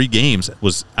first 3 games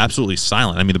was absolutely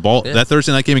silent. I mean, that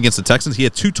Thursday night game against the Texans, he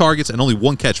had 2 targets and only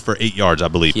 1 catch for 8 yards, I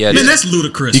believe. Man, that's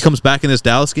ludicrous. He comes back in this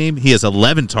Dallas game, he has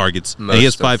 11 targets, and he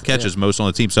has 5 catches, most on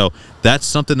the team. So that's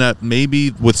something that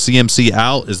maybe with CMC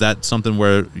out, is that something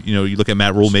where, you look at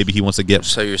Matt Rule, maybe he wants to get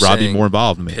Robbie more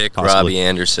involved. Pick Robbie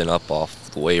Anderson up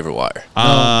off the waiver wire.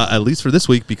 At least for this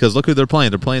week, because look who they're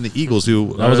playing. They're playing the Eagles,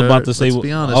 who I was about to say, let's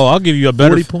be honest, I'll give you a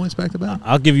better 40 points back to back.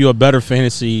 I'll give you a better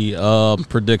fantasy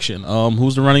prediction.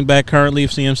 Who's the running back currently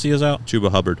if CMC is out? Chuba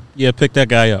Hubbard. Yeah, pick that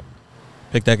guy up.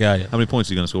 How many points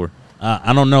are you going to score?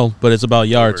 I don't know, but it's about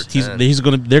yards. They're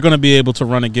going to be able to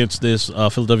run against this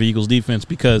Philadelphia Eagles defense,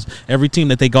 because every team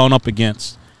that they've gone up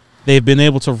against, they've been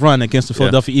able to run against the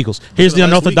Philadelphia Eagles. Here's the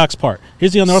unorthodox part.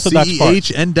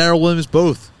 CEH and Darrell Williams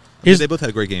both. They both had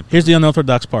a great game. Here's the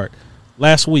unorthodox part.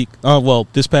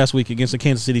 This past week against the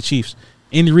Kansas City Chiefs,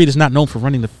 Andy Reid is not known for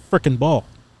running the frickin' ball.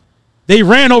 They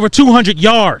ran over 200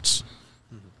 yards.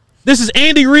 This is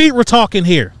Andy Reid we're talking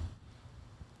here.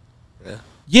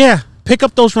 Yeah, pick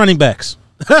up those running backs.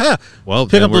 Pick up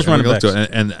those running backs.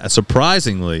 And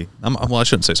surprisingly, I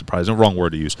shouldn't say surprising, wrong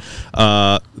word to use.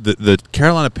 The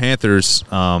Carolina Panthers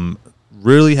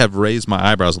really have raised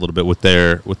my eyebrows a little bit with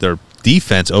their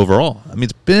defense overall. I mean,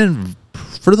 it's been,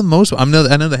 for the most part,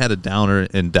 I know they had a downer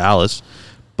in Dallas,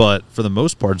 but for the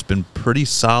most part, it's been pretty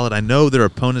solid. I know their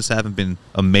opponents haven't been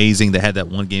amazing. They had that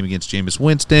one game against Jameis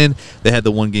Winston. They had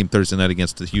the one game Thursday night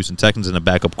against the Houston Texans and a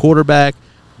backup quarterback.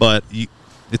 But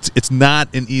it's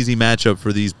not an easy matchup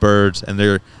for these birds, and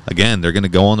they're going to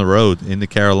go on the road into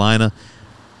Carolina.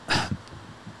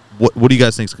 What do you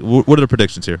guys think? What are the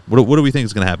predictions here? What do we think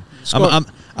is going to happen?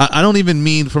 I don't even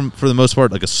mean for the most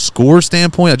part like a score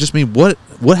standpoint. I just mean what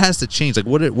has to change. Like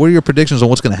what are your predictions on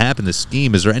what's going to happen in this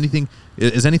scheme? Is anything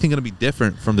going to be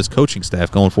different from this coaching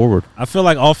staff going forward? I feel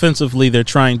like offensively they're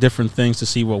trying different things to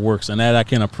see what works, and that I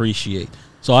can appreciate.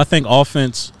 So I think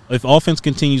if offense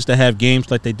continues to have games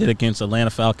like they did against Atlanta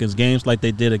Falcons, games like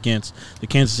they did against the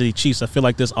Kansas City Chiefs, I feel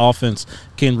like this offense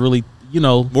can really,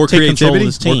 more take control of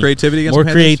this team. More creativity against more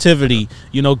creativity.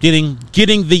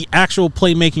 Getting the actual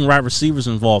playmaking wide receivers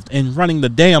involved and running the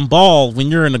damn ball when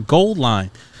you're in the goal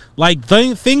line. Like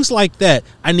things like that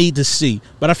I need to see.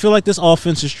 But I feel like this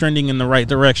offense is trending in the right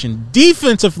direction.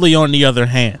 Defensively, on the other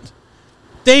hand,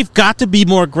 they've got to be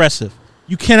more aggressive.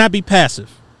 You cannot be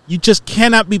passive. You just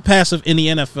cannot be passive in the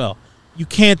NFL. You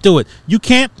can't do it. You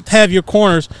can't have your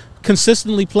corners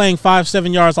consistently playing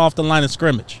 5-7 yards off the line of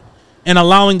scrimmage and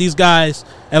allowing these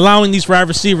wide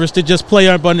receivers to just play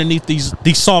up underneath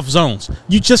these soft zones.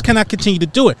 You just cannot continue to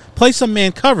do it. Play some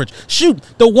man coverage. Shoot,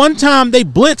 the one time they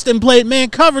blitzed and played man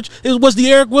coverage, it was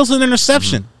the Eric Wilson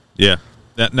interception. Mm-hmm. Yeah.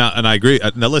 And I agree.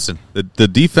 Now, listen, the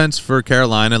defense for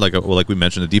Carolina, like we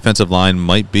mentioned, the defensive line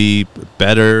might be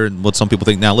better than what some people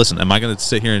think. Now, listen, am I going to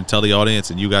sit here and tell the audience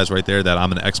and you guys right there that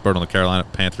I'm an expert on the Carolina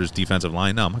Panthers defensive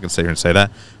line? No, I'm not going to sit here and say that.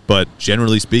 But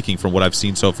generally speaking, from what I've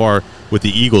seen so far with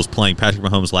the Eagles playing Patrick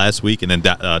Mahomes last week and then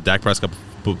Dak Prescott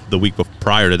the week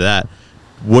prior to that,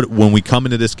 when we come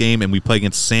into this game and we play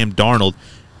against Sam Darnold,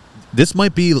 this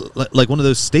might be like one of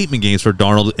those statement games for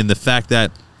Darnold in the fact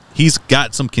that he's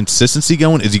got some consistency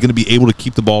going. Is he going to be able to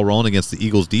keep the ball rolling against the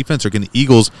Eagles defense, or can the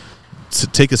Eagles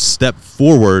take a step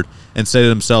forward and say to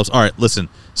themselves, all right, listen,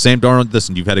 Sam Darnold,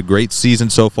 listen, you've had a great season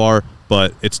so far,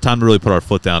 but it's time to really put our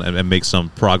foot down and make some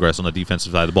progress on the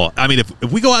defensive side of the ball. I mean,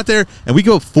 if we go out there and we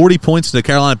go up 40 points to the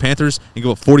Carolina Panthers and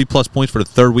go up 40-plus points for the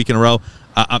third week in a row,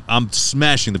 I'm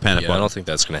smashing the panic button. I don't think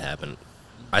that's going to happen.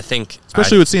 I think...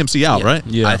 Especially with CMC out, right?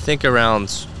 Yeah. I think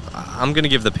I'm going to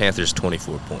give the Panthers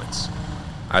 24 points.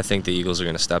 I think the Eagles are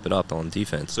going to step it up on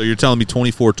defense. So you're telling me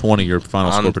 24-20, your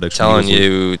final score prediction? I'm telling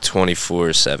you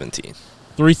 24-17.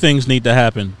 3 things need to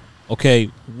happen.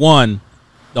 Okay, 1,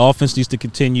 the offense needs to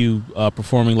continue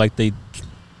performing like they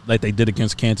did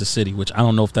against Kansas City, which I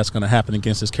don't know if that's going to happen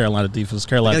against this Carolina defense.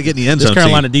 Gotta get in the end zone, this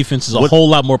Carolina defense is a whole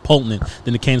lot more potent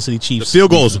than the Kansas City Chiefs. The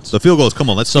field goals. Come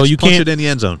on, let's punch it in the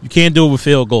end zone. You can't do it with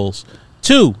field goals.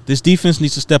 2, this defense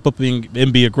needs to step up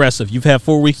and be aggressive. You've had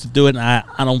 4 weeks to do it, and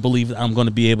I don't believe I'm going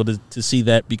to be able to see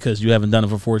that because you haven't done it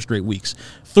for 4 straight weeks.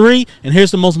 3, and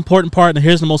here's the most important part, and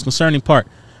here's the most concerning part: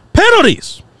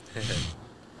 penalties.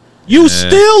 You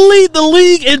still lead the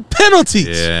league in penalties.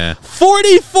 Yeah.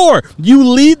 44. You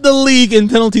lead the league in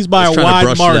penalties by a wide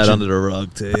margin. Brush that under the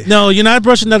rug, T. No, you're not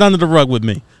brushing that under the rug with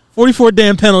me. 44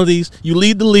 damn penalties. You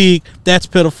lead the league. That's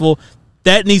pitiful.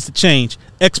 That needs to change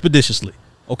expeditiously.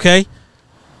 Okay?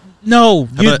 No,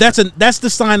 that's the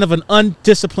sign of an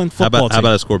undisciplined football team. How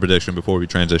about a score prediction before we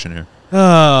transition here?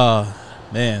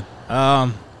 Man.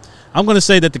 I'm going to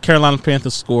say that the Carolina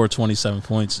Panthers score 27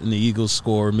 points and the Eagles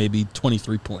score maybe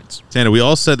 23 points. Tanner, we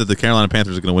all said that the Carolina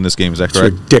Panthers are going to win this game. Is that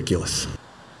correct? It's ridiculous.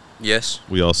 Yes.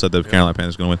 We all said that the Carolina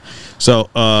Panthers are going to win. So,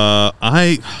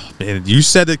 you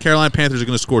said that Carolina Panthers are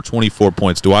going to score 24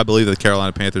 points. Do I believe that the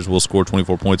Carolina Panthers will score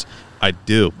 24 points? I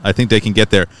do. I think they can get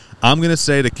there. I'm going to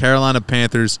say the Carolina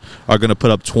Panthers are going to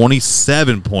put up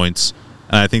 27 points,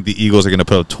 and I think the Eagles are going to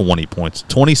put up 20 points.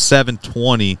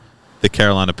 27-20, the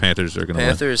Carolina Panthers are going to win.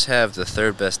 Panthers have the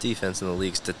 3rd best defense in the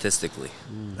league statistically.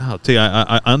 Oh, T,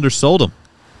 I undersold them.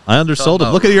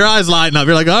 Look at your eyes lighting up.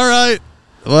 You're like, all right.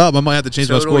 Well, I might have to change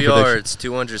my score prediction. Total yards,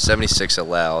 276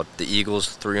 allowed. The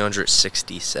Eagles,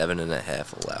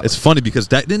 367.5 allowed. It's funny because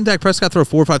didn't Dak Prescott throw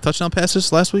 4 or 5 touchdown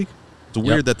passes last week? It's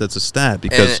weird that that's a stat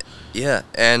because you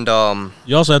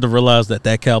also have to realize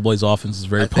that Cowboys offense is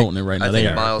very potent right now. I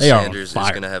think Miles Sanders is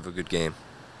going to have a good game.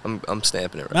 I'm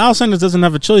stamping it right now. Miles Sanders doesn't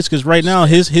have a choice because right now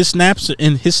his snaps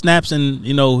and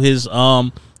his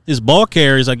ball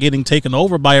carries are getting taken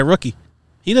over by a rookie.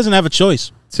 He doesn't have a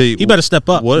choice. See, he better step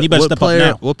up. He better step up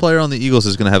now. What player on the Eagles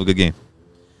is going to have a good game?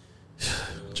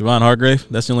 Javon Hargrave.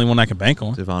 That's the only one I can bank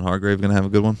on. Javon Hargrave going to have a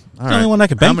good one? That's the only one I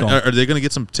can bank on. Are they going to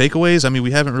get some takeaways? I mean,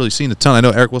 we haven't really seen a ton. I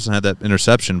know Eric Wilson had that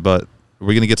interception, but are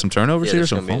we going to get some turnovers here?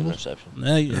 Some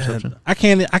interception. I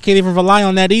can't even rely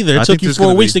on that either. It took you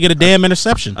 4 weeks to get a damn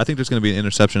interception. I think there's going to be an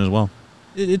interception as well.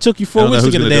 It took you 4 weeks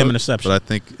to get a damn interception. But I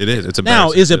think it is. It's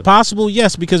now, is it possible?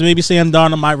 Yes, because maybe Sam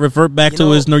Darnold might revert back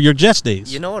to his New York Jets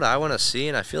days. You know what I want to see,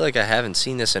 and I feel like I haven't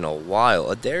seen this in a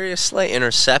while? A Darius Slay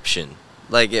interception.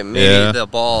 Like maybe the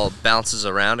ball bounces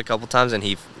around a couple times and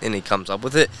he comes up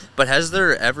with it. But has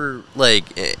there ever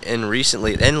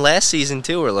and last season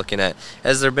too we're looking at,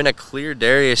 has there been a clear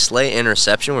Darius Slay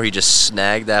interception where he just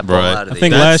snagged that ball out of the I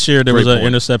think last year there was an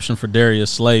interception for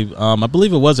Darius Slay. I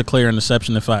believe it was a clear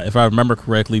interception if I remember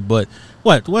correctly. But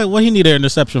what he needed an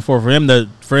interception for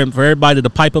everybody to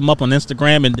pipe him up on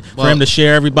Instagram and for him to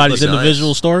share everybody's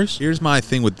individual stories? Here's my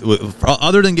thing with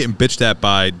other than getting bitched at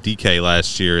by DK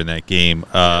last year in that game.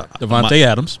 Devontae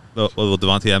Adams. Well,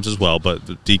 Devontae Adams as well, but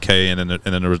DK and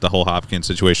then there was the whole Hopkins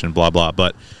situation, blah, blah.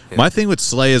 But my thing with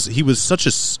Slay is he was such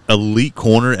an elite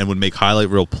corner and would make highlight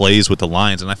reel plays with the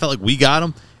Lions, and I felt like we got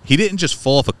him. He didn't just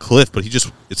fall off a cliff, but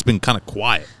it's been kind of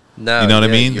quiet. No, you know what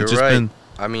I mean? You're it's just right. been,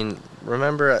 I mean,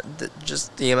 remember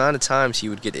just the amount of times he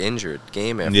would get injured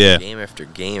game after game after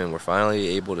game, and we're finally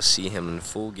able to see him in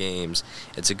full games.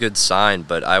 It's a good sign,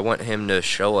 but I want him to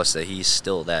show us that he's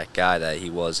still that guy that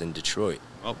he was in Detroit.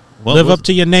 Live up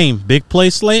to your name, big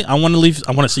play Slay. I want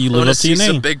to see you live up to your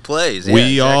name. Some big plays.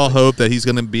 We all hope that he's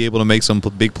going to be able to make some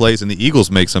big plays, and the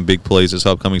Eagles make some big plays this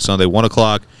upcoming Sunday,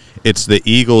 1:00. It's the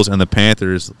Eagles and the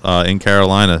Panthers in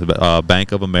Carolina,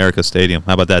 Bank of America Stadium.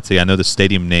 How about that? See, I know the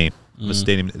stadium name. The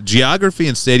stadium geography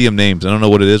and stadium names. I don't know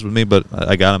what it is with me, but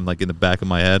I got them in the back of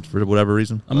my head for whatever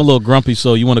reason. I'm a little grumpy,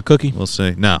 so you want a cookie? We'll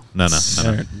see. No. All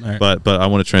right. But I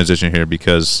want to transition here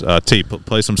because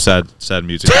play some sad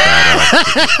music.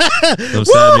 Some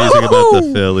sad music about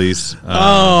the Phillies.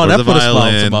 That put a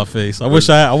smile on my face. I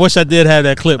wish I did have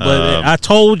that clip, but I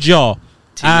told y'all.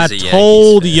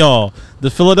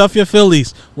 The Philadelphia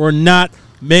Phillies were not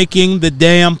making the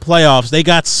damn playoffs. They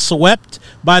got swept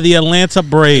by the Atlanta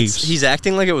Braves. He's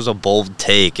acting like it was a bold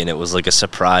take and it was like a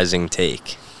surprising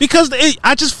take. Because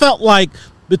I just felt like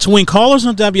between callers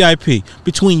on WIP,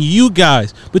 between you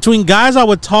guys, between guys I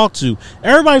would talk to,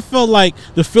 everybody felt like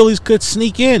the Phillies could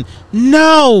sneak in.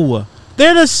 No.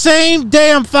 They're the same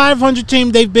damn 500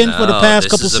 team they've been for the past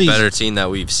couple seasons. This is a better team that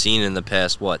we've seen in the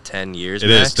past, 10 years? It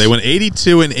is. They went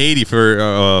 82-80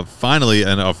 for finally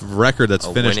a record that's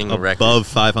finished above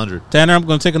 500. Tanner, I'm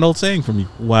going to take an old saying from you.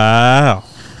 Wow.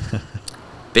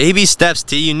 Baby steps,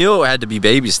 T. You knew it had to be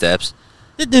baby steps.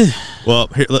 Well,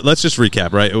 here, let's just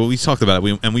recap, right? We talked about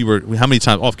it, how many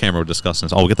times off camera we're discussing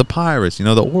this? Oh, we get the Pirates,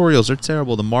 the Orioles are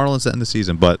terrible, the Marlins at the end of the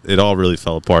season, but it all really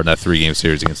fell apart in that 3-game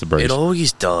series against the Braves. It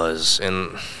always does,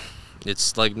 and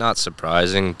it's not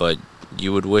surprising, but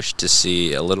you would wish to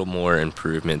see a little more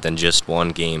improvement than just one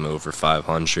game over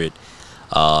 500.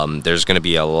 There's going to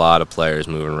be a lot of players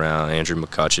moving around. Andrew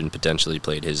McCutchen potentially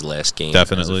played his last game as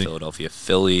a Philadelphia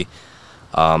Philly.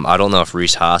 I don't know if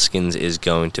Rhys Hoskins is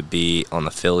going to be on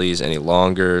the Phillies any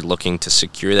longer, looking to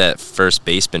secure that first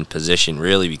baseman position,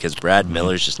 really, because Brad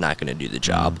Miller's just not going to do the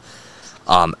job.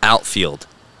 Outfield.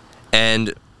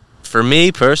 And for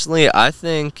me, personally, I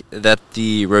think that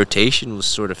the rotation was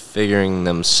sort of figuring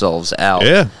themselves out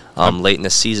late in the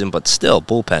season, but still,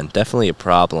 bullpen, definitely a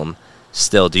problem.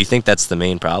 Still, do you think that's the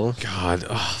main problem? God,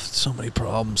 so many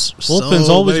problems. Bullpen's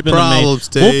always been the main.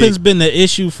 Bullpen's been the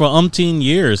issue for umpteen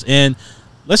years, and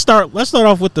let's start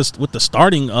off with the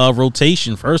starting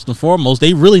rotation first and foremost.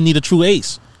 They really need a true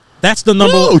ace. That's the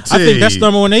number. I think that's the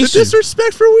number one issue. The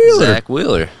disrespect for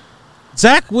Wheeler.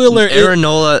 Zach Wheeler. Aaron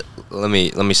Nola. Let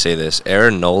me say this.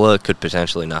 Aaron Nola could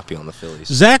potentially not be on the Phillies.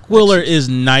 Zach Wheeler is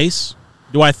nice.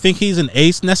 Do I think he's an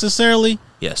ace necessarily?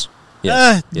 Yes.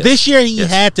 This year he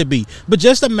had to be, but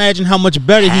just imagine how much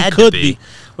better he could be.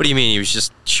 What do you mean he was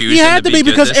just choosing? He had to be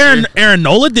because Aaron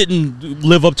Nola didn't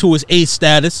live up to his ace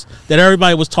status that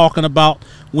everybody was talking about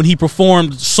when he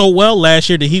performed so well last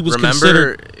year that he was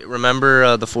considered.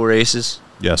 Remember the 4 aces?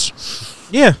 Yes.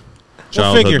 Yeah.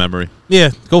 Childhood memory. Yeah,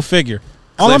 go figure.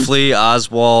 Cliff Lee,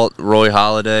 Oswalt, Roy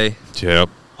Halladay. Yep.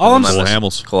 Cole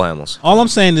Hamels. All I'm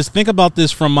saying is think about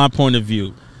this from my point of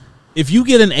view. If you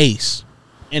get an ace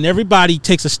and everybody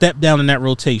takes a step down in that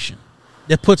rotation,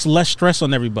 that puts less stress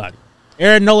on everybody.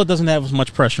 Aaron Nola doesn't have as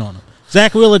much pressure on him.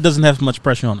 Zach Wheeler doesn't have as much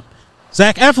pressure on him.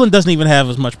 Zach Eflin doesn't even have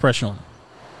as much pressure on him.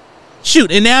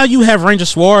 Shoot, and now you have Ranger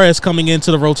Suarez coming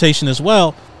into the rotation as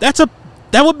well. That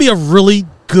would be a really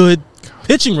good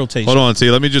pitching rotation. Hold on,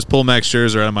 let me just pull Max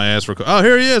Scherzer out of my ass real quick. Oh,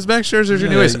 here he is. Max Scherzer's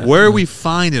your new ace. Where are we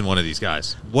finding one of these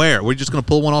guys? Where? We're just going to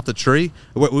pull one off the tree?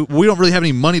 We don't really have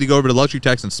any money to go over to luxury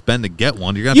tax and spend to get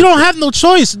one. You don't have no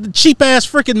choice. The cheap-ass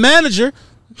freaking manager.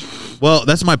 Well,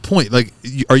 that's my point.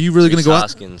 Are you really going to go out?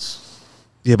 Hoskins.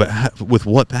 Yeah, but with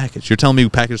what package? You're telling me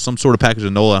package some sort of package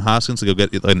of Nola and Hoskins to go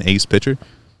get an ace pitcher?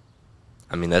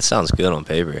 I mean, that sounds good on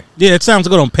paper. Yeah, it sounds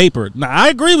good on paper. Now, I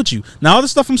agree with you. Now, all the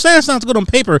stuff I'm saying sounds good on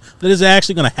paper. That is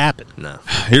actually going to happen. No.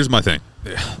 Here's my thing.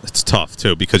 It's tough,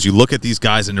 too, because you look at these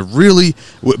guys and they're really,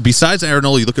 besides Aaron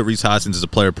Nola, you look at Rhys Hoskins as a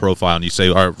player profile and you say,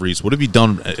 all right, Rhys, what have you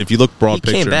done? If you look broad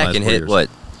picture. He came back and hit,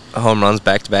 home runs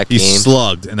back-to-back games? He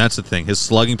slugged, and that's the thing. His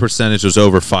slugging percentage was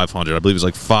over 500. I believe it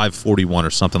was 541 or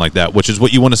something like that, which is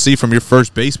what you want to see from your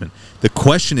first baseman. The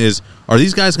question is, are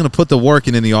these guys going to put the work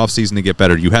in the offseason to get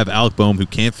better? You have Alec Boehm, who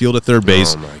can't field at third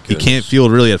base. He can't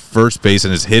field really at first base,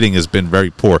 and his hitting has been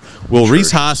very poor. Well,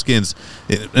 Rhys Hoskins,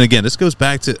 and again, this goes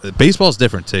back to baseball's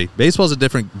different, T. Baseball's a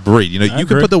different breed. You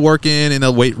can put the work in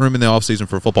the weight room in the offseason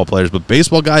for football players, but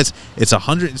baseball guys, it's a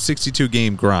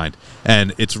 162-game grind,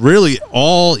 and it's really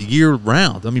all year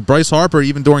round. I mean, Bryce Harper,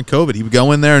 even during COVID, he would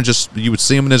go in there and you would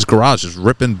see him in his garage just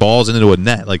ripping balls into a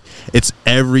net. It's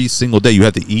every single day. You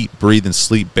have to eat, breathe, and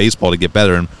sleep baseball to get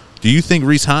better. And do you think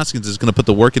Rhys Hoskins is going to put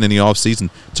the work in the offseason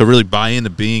to really buy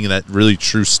into being that really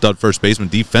true stud first baseman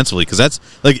defensively? Because that's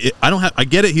I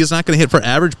get it. He's not going to hit for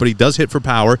average, but he does hit for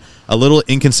power. A little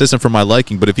inconsistent for my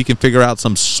liking, but if he can figure out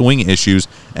some swing issues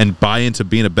and buy into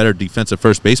being a better defensive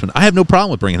first baseman, I have no problem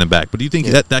with bringing him back. But do you think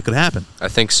that could happen? I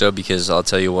think so, because I'll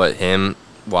tell you what,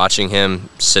 watching him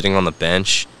sitting on the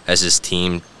bench as his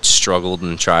team struggled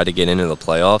and tried to get into the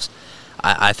playoffs,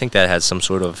 I think that had some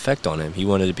sort of effect on him. He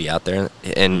wanted to be out there,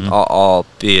 and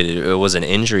albeit it was an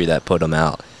injury that put him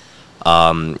out,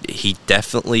 he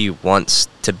definitely wants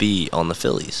to be on the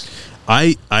Phillies.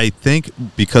 I think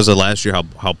because of last year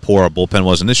how poor our bullpen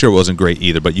was, and this year it wasn't great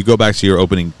either, but you go back to your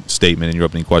opening statement and your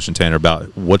opening question, Tanner, about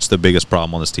what's the biggest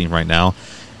problem on this team right now,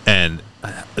 and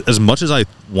as much as I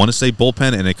want to say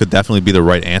bullpen, and it could definitely be the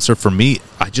right answer, for me,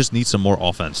 I just need some more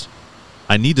offense.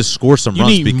 I need to score some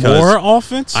runs. You need more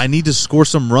offense? I need to score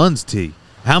some runs, T.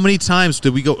 How many times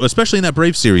did we go, especially in that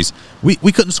Braves series, we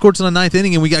couldn't score till the ninth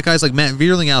inning, and we got guys like Matt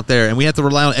Vierling out there, and we had to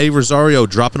rely on Eddie Rosario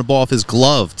dropping a ball off his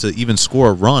glove to even score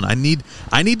a run. I need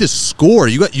to score.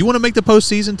 You want to make the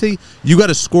postseason, T? You got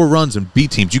to score runs and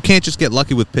beat teams. You can't just get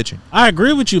lucky with pitching. I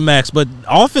agree with you, Max, but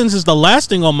offense is the last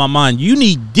thing on my mind. You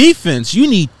need defense. You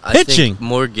need pitching. I think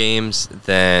more games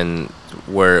than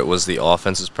where it was the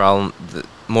offense's problem.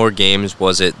 More games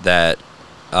was it that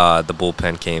the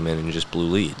bullpen came in and just blew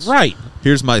leads. Right.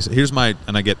 Here's my,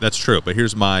 and I get that's true, but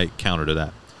here's my counter to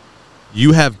that.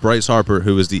 You have Bryce Harper,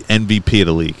 who is the MVP of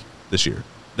the league this year.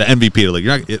 The MVP of the league.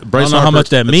 Bryce I don't know Harper, how much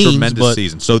that means, tremendous but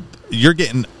season. So you're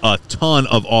getting a ton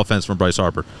of offense from Bryce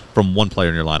Harper from one player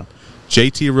in your lineup.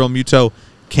 JT Realmuto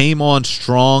came on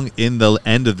strong in the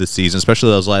end of the season, especially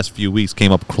those last few weeks,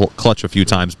 came up clutch a few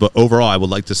times. But overall, I would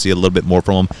like to see a little bit more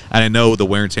from him. And I know the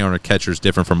wear and tear on a catcher is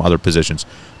different from other positions.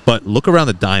 But look around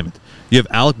the diamond. You have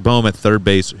Alec Boehm at third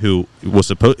base, who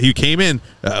he came in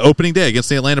opening day against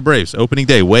the Atlanta Braves. Opening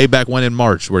day, way back when in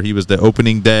March, where he was the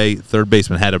opening day third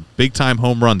baseman, had a big-time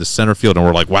home run to center field, and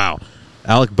we're like, wow.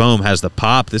 Alec Boehm has the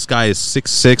pop. This guy is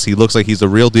 6'6". He looks like he's the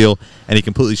real deal, and he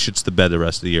completely shits the bed the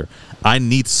rest of the year. I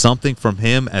need something from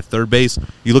him at third base.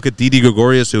 You look at Didi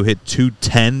Gregorius, who hit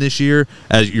 .210 this year.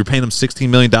 As you're paying him $16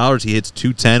 million, he hits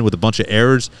 .210 with a bunch of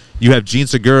errors. You have Gene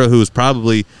Segura, who is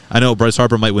probably, I know Bryce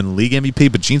Harper might win league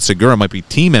MVP, but Gene Segura might be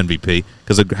team MVP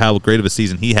because of how great of a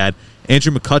season he had.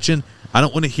 Andrew McCutchen, I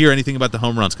don't want to hear anything about the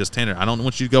home runs because, Tanner, I don't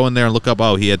want you to go in there and look up,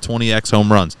 he had 20X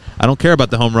home runs. I don't care about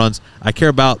the home runs. I care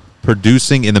about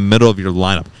producing in the middle of your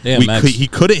lineup. Yeah, he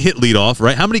couldn't hit leadoff,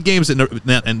 right? How many games and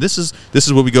this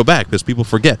is where we go back because people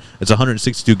forget it's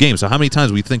 162 games. So how many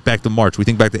times we think back to March, we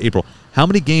think back to April, how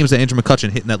many games that Andrew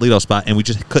McCutchen hit in that leadoff spot and we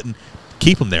just couldn't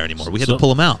keep him there anymore. We had to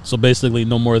pull him out. So basically,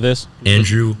 no more of this.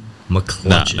 Andrew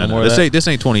McCutchen. No. This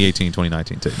ain't 2018,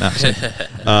 2019.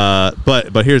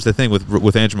 But here's the thing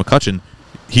with Andrew McCutchen.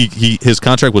 His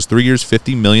contract was 3 years,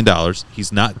 $50 million.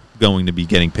 He's not going to be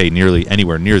getting paid nearly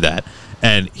anywhere near that.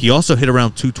 And he also hit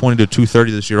around 220 to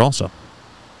 230 this year also.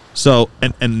 So,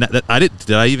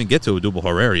 did I even get to Odubel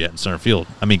Herrera yet in center field?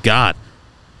 I mean, God.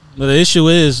 But the issue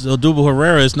is Odubel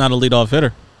Herrera is not a leadoff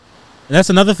hitter. And that's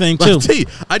another thing, too.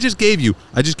 I just gave you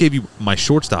my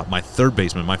shortstop, my third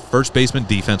baseman, my first baseman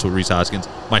defense with Rhys Hoskins,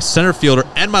 my center fielder,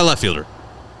 and my left fielder.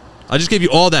 I just gave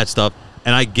you all that stuff,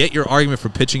 and I get your argument for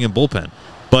pitching and bullpen.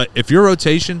 But if your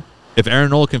rotation, if Aaron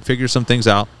Nola can figure some things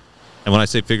out, and when I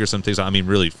say figure some things out, I mean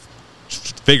really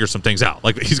figure some things out.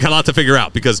 Like, he's got a lot to figure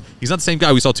out because he's not the same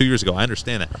guy we saw 2 years ago. I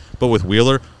understand that. But with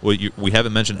Wheeler, we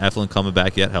haven't mentioned Eflin coming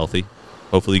back yet healthy.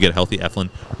 Hopefully you get a healthy Eflin.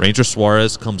 Ranger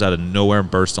Suarez comes out of nowhere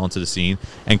and bursts onto the scene.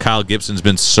 And Kyle Gibson's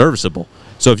been serviceable.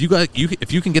 So if you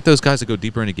can get those guys to go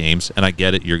deeper into games, and I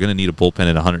get it, you're going to need a bullpen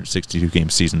in a 162-game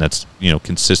season that's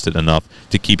consistent enough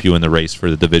to keep you in the race for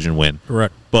the division win.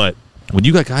 Correct. But when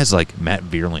you got guys like Matt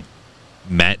Vierling,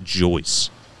 Matt Joyce,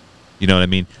 you know what I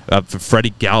mean,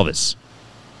 Freddie Galvis.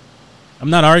 I'm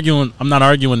not arguing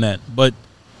that, but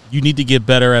you need to get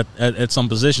better at some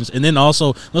positions. And then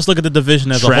also, let's look at the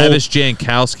division as a whole. Travis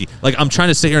Jankowski. Like, I'm trying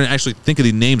to sit here and actually think of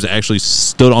the names that actually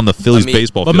stood on the Phillies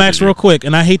baseball field. But, Max, real quick,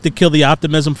 and I hate to kill the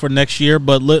optimism for next year,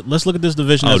 but let's look at this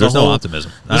division as a whole. There's no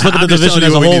optimism. Let's look at the division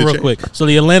as a whole real quick. So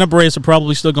the Atlanta Braves are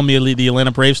probably still going to be the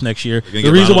Atlanta Braves next year.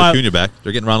 The reason why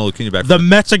they're getting Ronald Acuna back. The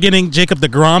Mets are getting Jacob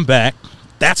deGrom back.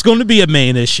 That's going to be a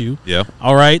main issue. Yeah.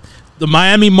 All right. The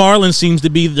Miami Marlins seems to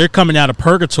be they're coming out of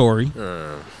purgatory.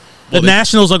 The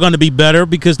Nationals are going to be better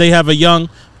because they have a young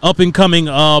up and coming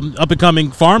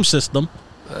farm system.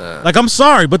 Like, I'm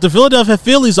sorry, but the Philadelphia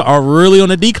Phillies are really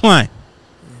on a decline.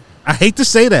 I hate to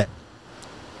say that.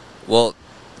 Well,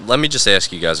 let me just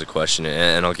ask you guys a question,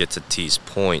 and I'll get to T's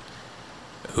point.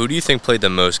 Who do you think played the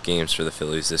most games for the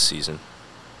Phillies this season?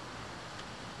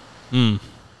 Is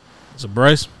it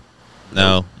Bryce?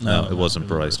 No, it wasn't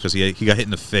Bryce because he got hit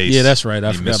in the face. Yeah, that's right.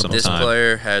 I forgot This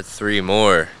player had 3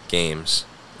 more games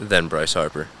than Bryce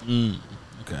Harper.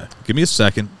 Okay. Give me a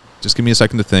second. Just give me a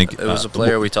second to think. It was a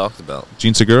player we talked about.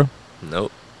 Gene Segura?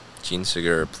 Nope. Gene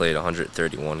Segura played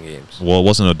 131 games. Well, it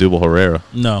wasn't Odubel Herrera.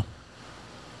 No.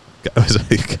 God.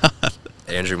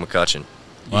 Andrew McCutchen.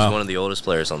 He's one of the oldest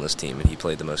players on this team, and he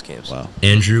played the most games. Wow.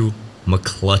 Andrew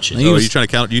McCutchen. So are you trying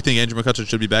to count? Do you think Andrew McCutchen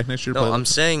should be back next year? No, I'm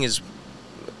saying is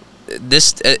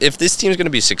if this team's going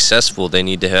to be successful, they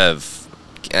need to have,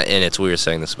 and it's weird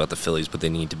saying this about the Phillies, but they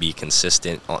need to be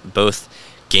consistent on both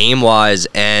game-wise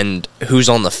and who's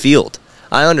on the field.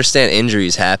 I understand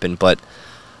injuries happen, but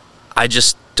I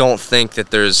just don't think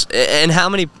that there's – and how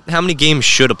many games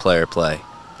should a player play?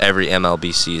 every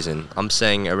MLB season. I'm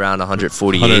saying around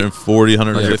 148,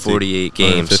 148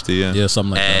 games. 150, Yeah,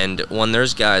 something like that. And when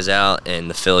there's guys out and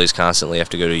the Phillies constantly have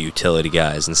to go to utility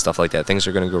guys and stuff like that, things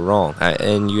are going to go wrong.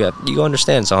 And you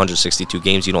understand it's 162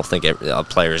 games. You don't think a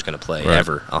player is going to play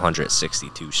ever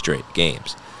 162 straight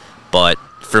games. But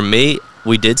for me,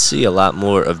 we did see a lot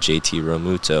more of JT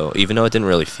Realmuto. Even though it didn't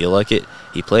really feel like it,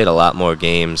 he played a lot more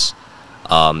games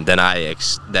than I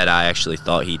actually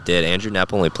thought he did. Andrew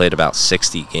Knapp only played about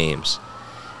 60 games.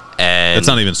 And that's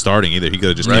not even starting either. He could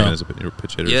have just came in as a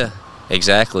pitch hitter. Yeah,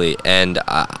 exactly. And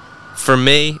for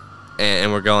me,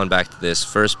 and we're going back to this,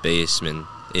 first baseman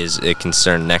is a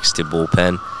concern next to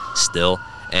bullpen still.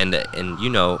 And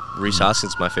Rhys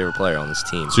Hoskins is my favorite player on this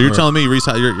team. So you're telling me Rhys,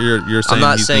 you're saying I'm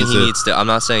not saying he needs to. I'm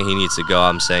not saying he needs to go.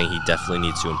 I'm saying he definitely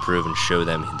needs to improve and show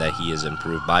them that he is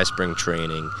improved by spring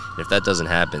training. And if that doesn't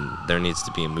happen, there needs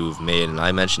to be a move made. And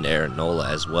I mentioned Aaron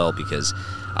Nola as well because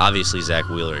obviously Zach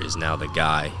Wheeler is now the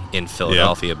guy in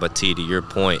Philadelphia. But to your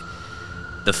point,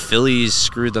 the Phillies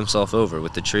screwed themselves over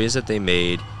with the trades that they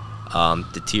made,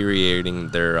 deteriorating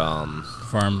their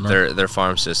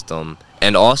farm system,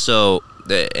 and also.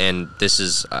 And this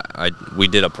is, we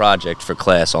did a project for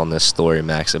class on this story,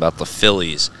 Max, about the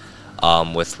Phillies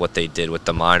with what they did with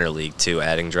the minor league, too,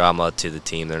 adding drama to the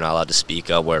team. They're not allowed to speak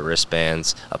up, wear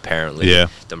wristbands, apparently. Yeah.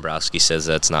 Dombrowski says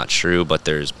that's not true, but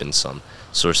there's been some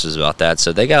sources about that.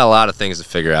 So they got a lot of things to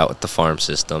figure out with the farm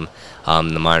system, the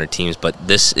minor teams. But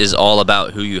this is all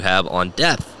about who you have on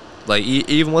depth. Like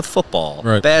even with football,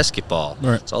 basketball,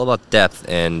 it's all about depth,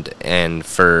 and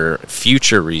for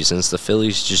future reasons, the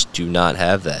Phillies just do not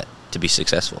have that to be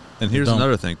successful. And here's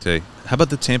another thing, Tay. How about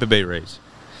the Tampa Bay Rays?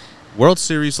 World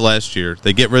Series last year,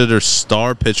 they get rid of their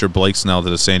star pitcher Blake Snell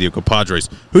to the San Diego Padres,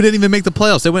 who didn't even make the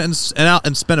playoffs. They went out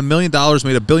and spent $1 million,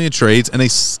 made a billion trades, and they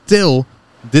still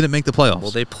didn't make the playoffs. Well,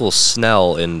 they pull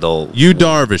Snell in the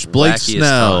Darvish, Blake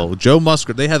Snell, time. Joe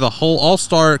Musgrove. They have a whole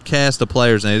all-star cast of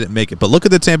players, and they didn't make it. But look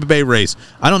at the Tampa Bay Rays.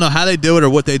 I don't know how they do it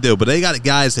or what they do, but they got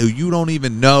guys who you don't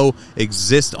even know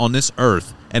exist on this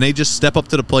earth, and they just step up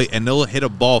to the plate, and they'll hit a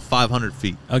ball 500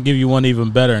 feet. I'll give you one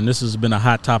even better, and this has been a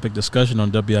hot topic discussion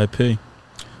on WIP.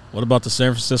 What about the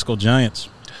San Francisco Giants?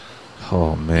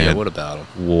 Oh, man. Yeah, what about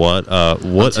them? What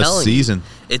a season.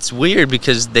 It's weird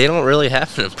because they don't really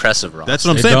have an impressive roster. That's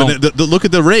what I'm saying. But look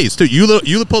at the Rays, too.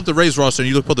 You pull up the Rays roster and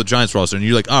you pull up the Giants roster, and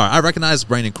you're like, all right, I recognize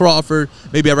Brandon Crawford.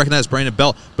 Maybe I recognize Brandon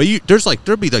Belt. But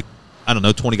there'll be like, I don't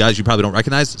know, 20 guys you probably don't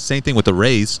recognize. Same thing with the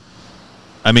Rays.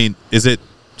 I mean, is it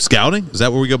scouting? Is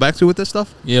that where we go back to with this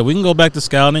stuff? Yeah, we can go back to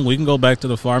scouting. We can go back to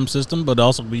the farm system, but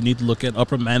also we need to look at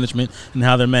upper management and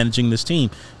how they're managing this team,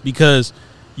 because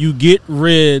you get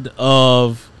rid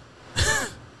of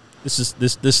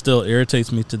this still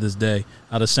irritates me to this day.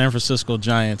 How the San Francisco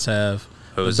Giants have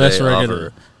the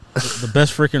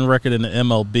best freaking record in the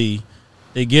MLB.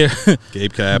 They get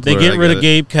Gabe Kapler. They get rid of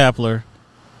Gabe Kapler,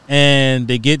 and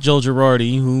they get Joe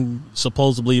Girardi, who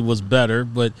supposedly was better,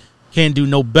 but can't do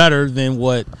no better than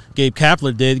what Gabe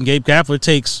Kapler did. And Gabe Kapler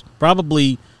takes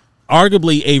arguably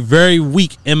a very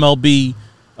weak MLB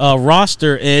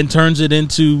roster and turns it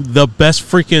into the best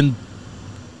freaking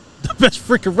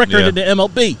record in the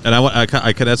MLB.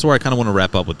 And that's where I kind of want to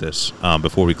wrap up with this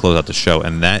before we close out the show,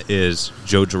 and that is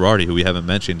Joe Girardi, who we haven't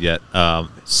mentioned yet.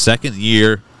 Second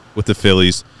year with the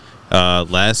Phillies.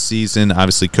 Last season,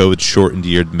 obviously, COVID shortened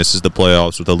year, misses the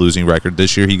playoffs with a losing record.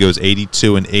 This year, he goes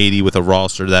 82-80 with a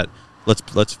roster that,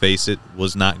 let's face it,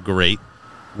 was not great.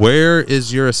 Where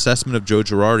is your assessment of Joe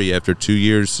Girardi after 2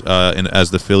 years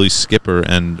as the Phillies skipper?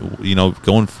 And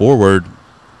going forward,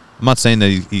 I'm not saying that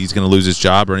he's going to lose his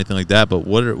job or anything like that, but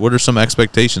what are some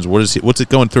expectations? What's it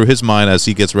going through his mind as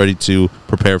he gets ready to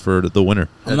prepare for the winter?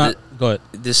 Go ahead.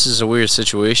 This is a weird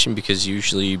situation because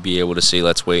usually you'd be able to say,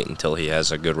 let's wait until he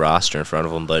has a good roster in front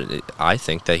of him. But I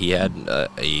think that he had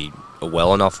a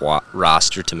well enough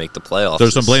roster to make the playoffs.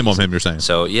 There's some blame on him, you're saying.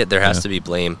 So, yeah, there has to be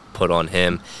blame put on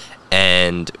him.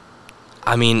 And,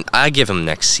 I mean, I give him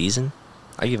next season.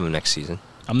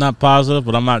 I'm not positive,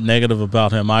 but I'm not negative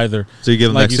about him either. So you give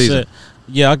him next season?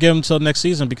 Yeah, I'll give him until next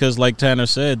season because, like Tanner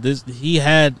said, he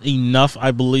had enough,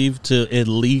 I believe, to at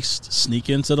least sneak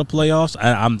into the playoffs.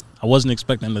 I wasn't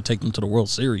expecting him to take them to the World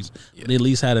Series. Yeah. They at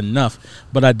least had enough.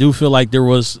 But I do feel like there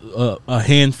was a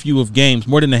handful of games,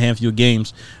 more than a handful of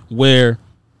games, where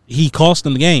he cost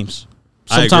them the games.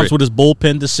 Sometimes with his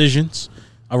bullpen decisions,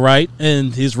 all right,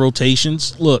 and his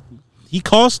rotations. Look, he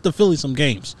cost the Phillies some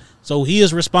games. So he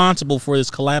is responsible for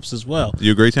this collapse as well.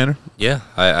 You agree, Tanner? Yeah,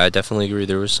 I definitely agree.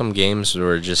 There were some games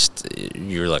where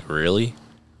you're like, really?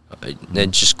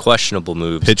 And just questionable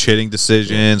moves. Pitch hitting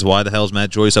decisions. Why the hell's Matt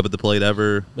Joyce up at the plate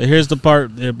ever? But here's the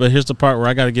part. Where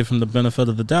I got to give him the benefit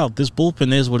of the doubt. This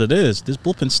bullpen is what it is. This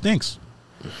bullpen stinks,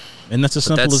 and that's as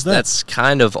simple as that. That's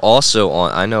kind of also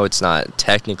on. I know it's not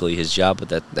technically his job,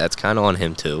 but that's kind of on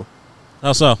him too.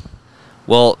 How so?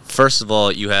 Well, first of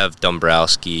all, you have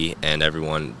Dombrowski and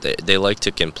everyone. They like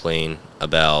to complain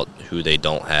about who they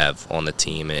don't have on the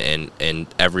team, and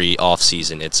every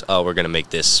offseason it's, we're going to make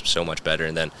this so much better,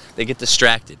 and then they get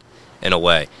distracted in a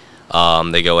way.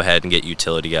 They go ahead and get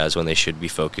utility guys when they should be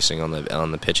focusing on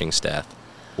the pitching staff.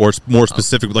 Or more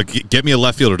specific, like get me a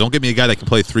left fielder. Don't get me a guy that can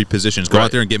play 3 positions. Go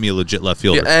out there and get me a legit left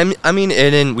fielder. Yeah, I mean,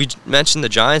 and then we mentioned the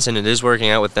Giants, and it is working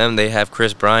out with them. They have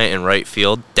Chris Bryant in right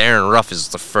field. Darren Ruff is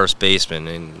the first baseman.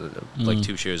 And like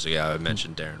 2 shows ago, I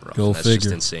mentioned Darren Ruff. Go That's figure.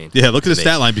 just insane. Yeah, look at the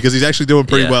stat line because he's actually doing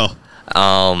pretty well.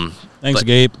 Thanks,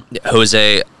 Gabe.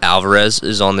 Jose Alvarez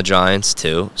is on the Giants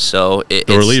too. So the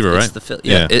reliever, right?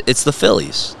 It's the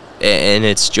Phillies. And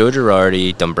it's Joe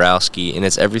Girardi, Dombrowski, and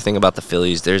it's everything about the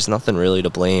Phillies. There's nothing really to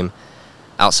blame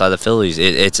outside the Phillies.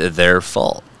 It's their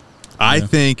fault. I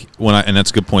think and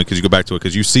that's a good point because you go back to it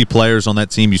because you see players on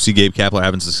that team, you see Gabe Kapler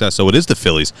having success, so it is the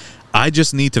Phillies. I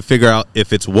just need to figure out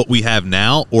if it's what we have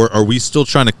now or are we still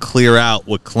trying to clear out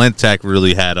what Klentak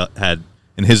really had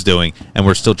in his doing, and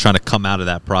we're still trying to come out of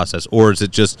that process, or is it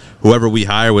just whoever we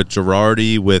hire with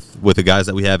Girardi, with the guys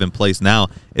that we have in place now?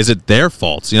 Is it their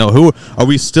faults? Who are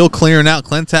we still clearing out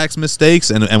Klentak's mistakes,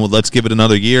 and let's give it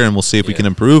another year and we'll see if we can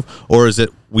improve, or is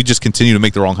it we just continue to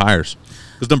make the wrong hires?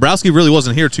 Because Dombrowski really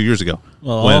wasn't here 2 years ago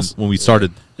when we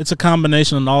started. It's a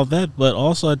combination of all that, but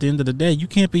also at the end of the day, you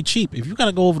can't be cheap. If you got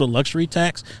to go over the luxury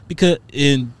tax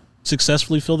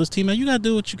successfully fill this team out, you got to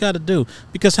do what you got to do.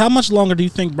 Because how much longer do you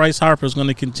think Bryce Harper is going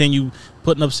to continue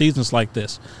putting up seasons like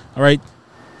this? All right,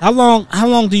 how long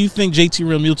do you think JT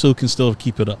Realmuto can still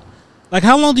keep it up? Like,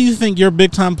 how long do you think your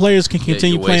big time players can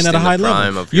continue playing at a high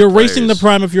level? You're wasting the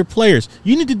prime of your players.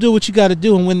 You need to do what you got to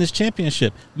do and win this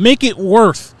championship. Make it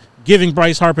worth giving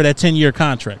Bryce Harper that 10-year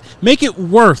contract. Make it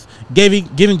worth giving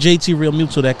JT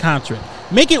Realmuto that contract.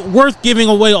 Make it worth giving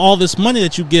away all this money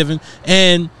that you've given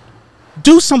and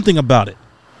do something about it.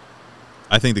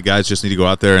 I think the guys just need to go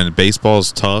out there, and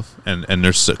baseball's tough, and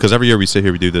there's because every year we sit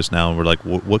here, we do this now, and we're like,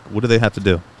 what do they have to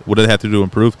do? What do they have to do to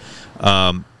improve?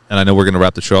 And I know we're going to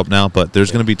wrap the show up now, but there's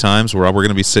going to be times where we're going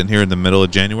to be sitting here in the middle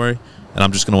of January, and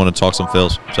I'm just going to want to talk some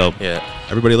Phils. So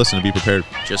everybody listen and be prepared.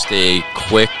 Just a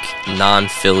quick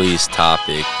non-Phillies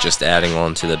topic, just adding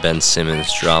on to the Ben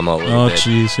Simmons drama a little bit. Oh,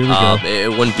 jeez, here we go. It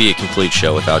wouldn't be a complete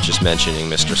show without just mentioning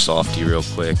Mr. Softy real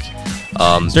quick.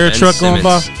 Is there a truck going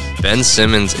by? Ben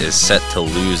Simmons is set to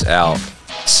lose out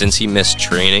since he missed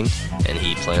training, and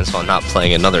he plans on not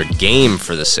playing another game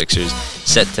for the Sixers,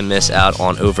 set to miss out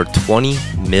on over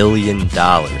 $20 million.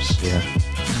 Yeah.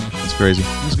 That's crazy.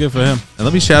 That's good for him. And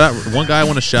let me shout out one guy I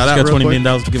want to shout out. He's got $20 million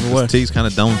to give away. T's kind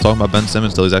of done talking about Ben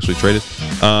Simmons until he's actually traded.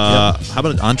 How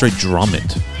about Andre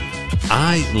Drummond?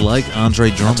 I like Andre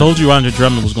Drummond. I told you Andre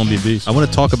Drummond was going to be a beast. I want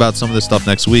to talk about some of this stuff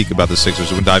next week about the Sixers.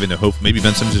 We're going to dive into hope. Maybe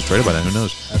Ben Simmons is traded by then. Who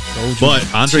knows? I told you.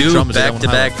 But Andre Drummond is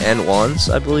back-to-back and ones,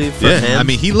 I believe, for him. I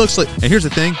mean, he looks like. And here's the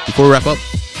thing. Before we wrap up,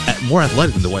 more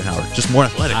athletic than Dwight Howard. Just more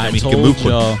athletic. I mean, he can move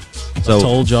quick. So I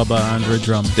told y'all about Andre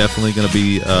Drummond. Definitely going to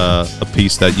be a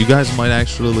piece that you guys might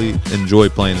actually enjoy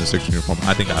playing in the Sixers uniform.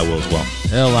 I think I will as well.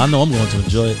 Hell, I know I'm going to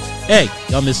enjoy it. Hey,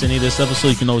 y'all miss any of this episode,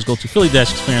 you can always go to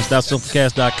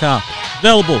philly-experience.simplecast.com.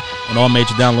 Available on all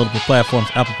major downloadable platforms,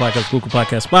 Apple Podcasts, Google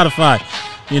Podcasts, Spotify,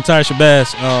 the entire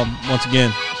shabazz. Once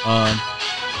again,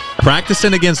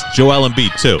 practicing against Joel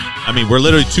Embiid, too. I mean, we're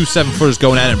literally 2 7-footers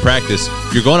going at it in practice.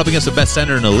 You're going up against the best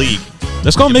center in the league.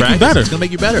 That's going to make you better. It's going to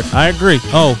make you better. I agree.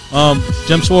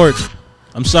 Jim Schwartz,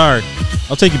 I'm sorry.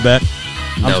 I'll take you back.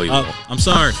 No, you won't. I'm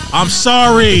sorry. I'm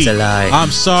sorry. It's a lie.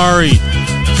 I'm sorry.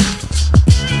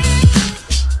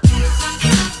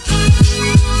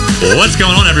 What's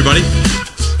going on, everybody?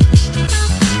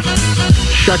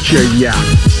 Shut your yap.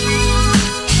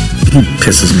 He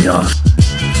pisses me off.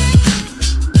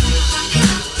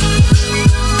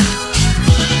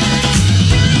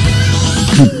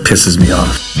 He pisses me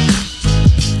off.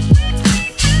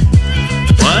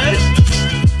 What?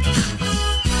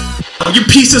 You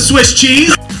piece of Swiss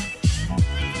cheese!